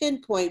to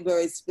pinpoint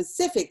very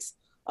specifics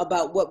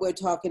about what we're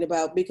talking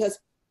about, because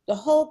the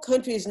whole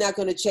country is not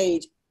going to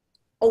change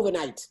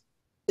overnight.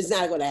 It's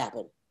not going to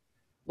happen.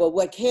 But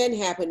what can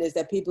happen is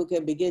that people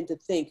can begin to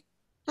think,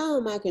 how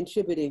am I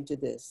contributing to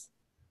this?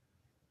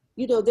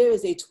 You know, there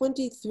is a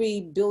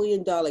 $23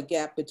 billion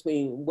gap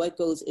between what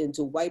goes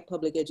into white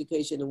public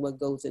education and what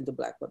goes into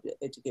Black public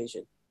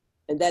education.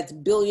 And that's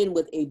billion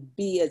with a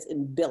B as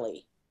in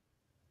Billy.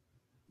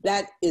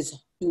 That is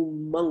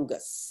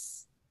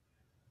humongous.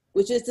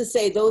 Which is to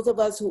say, those of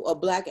us who are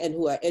Black and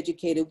who are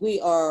educated,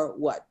 we are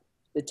what?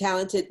 The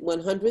talented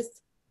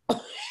 100th?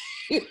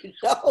 You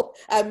know,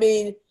 I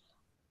mean,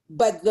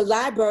 but the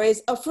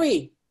libraries are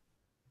free.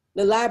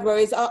 The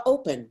libraries are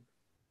open.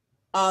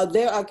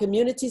 There are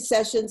community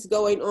sessions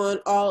going on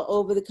all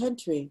over the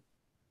country.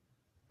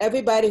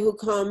 Everybody who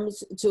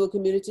comes to a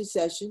community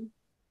session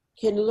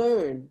can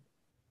learn.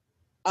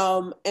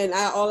 And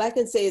all I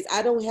can say is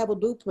I don't have a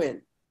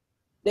blueprint.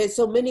 There's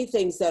so many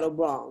things that are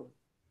wrong.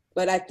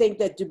 But I think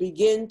that to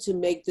begin to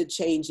make the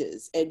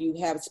changes, and you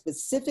have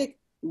specific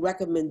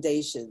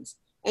recommendations,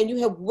 and you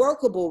have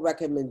workable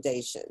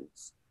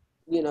recommendations,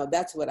 you know,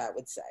 that's what I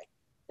would say.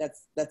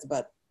 That's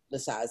about the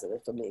size of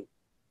it for me.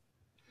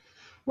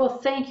 Well,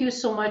 thank you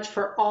so much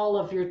for all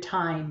of your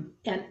time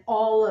and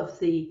all of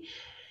the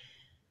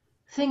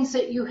things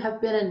that you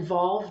have been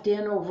involved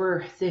in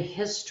over the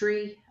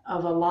history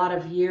of a lot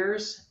of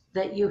years,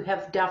 that you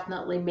have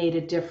definitely made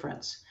a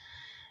difference.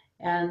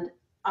 And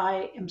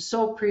I am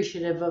so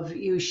appreciative of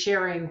you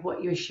sharing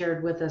what you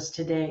shared with us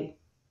today.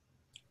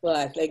 Well,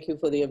 I thank you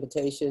for the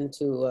invitation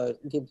to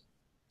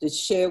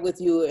share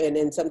with you, and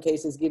in some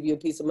cases give you a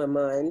piece of my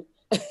mind.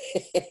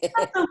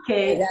 That's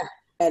okay.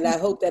 And I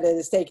hope that it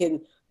is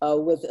taken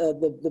with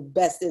the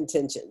best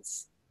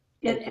intentions.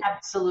 It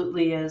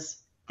absolutely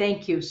is.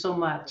 Thank you so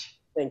much.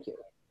 Thank you.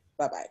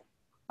 Bye-bye.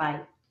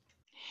 Bye.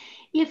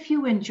 If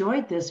you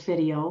enjoyed this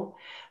video,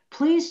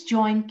 please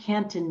join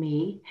Kent and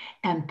me,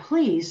 and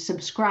please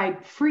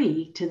subscribe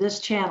free to this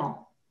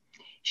channel.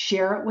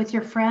 Share it with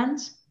your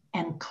friends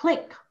and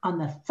click on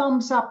the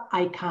thumbs up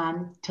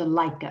icon to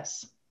like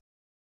us.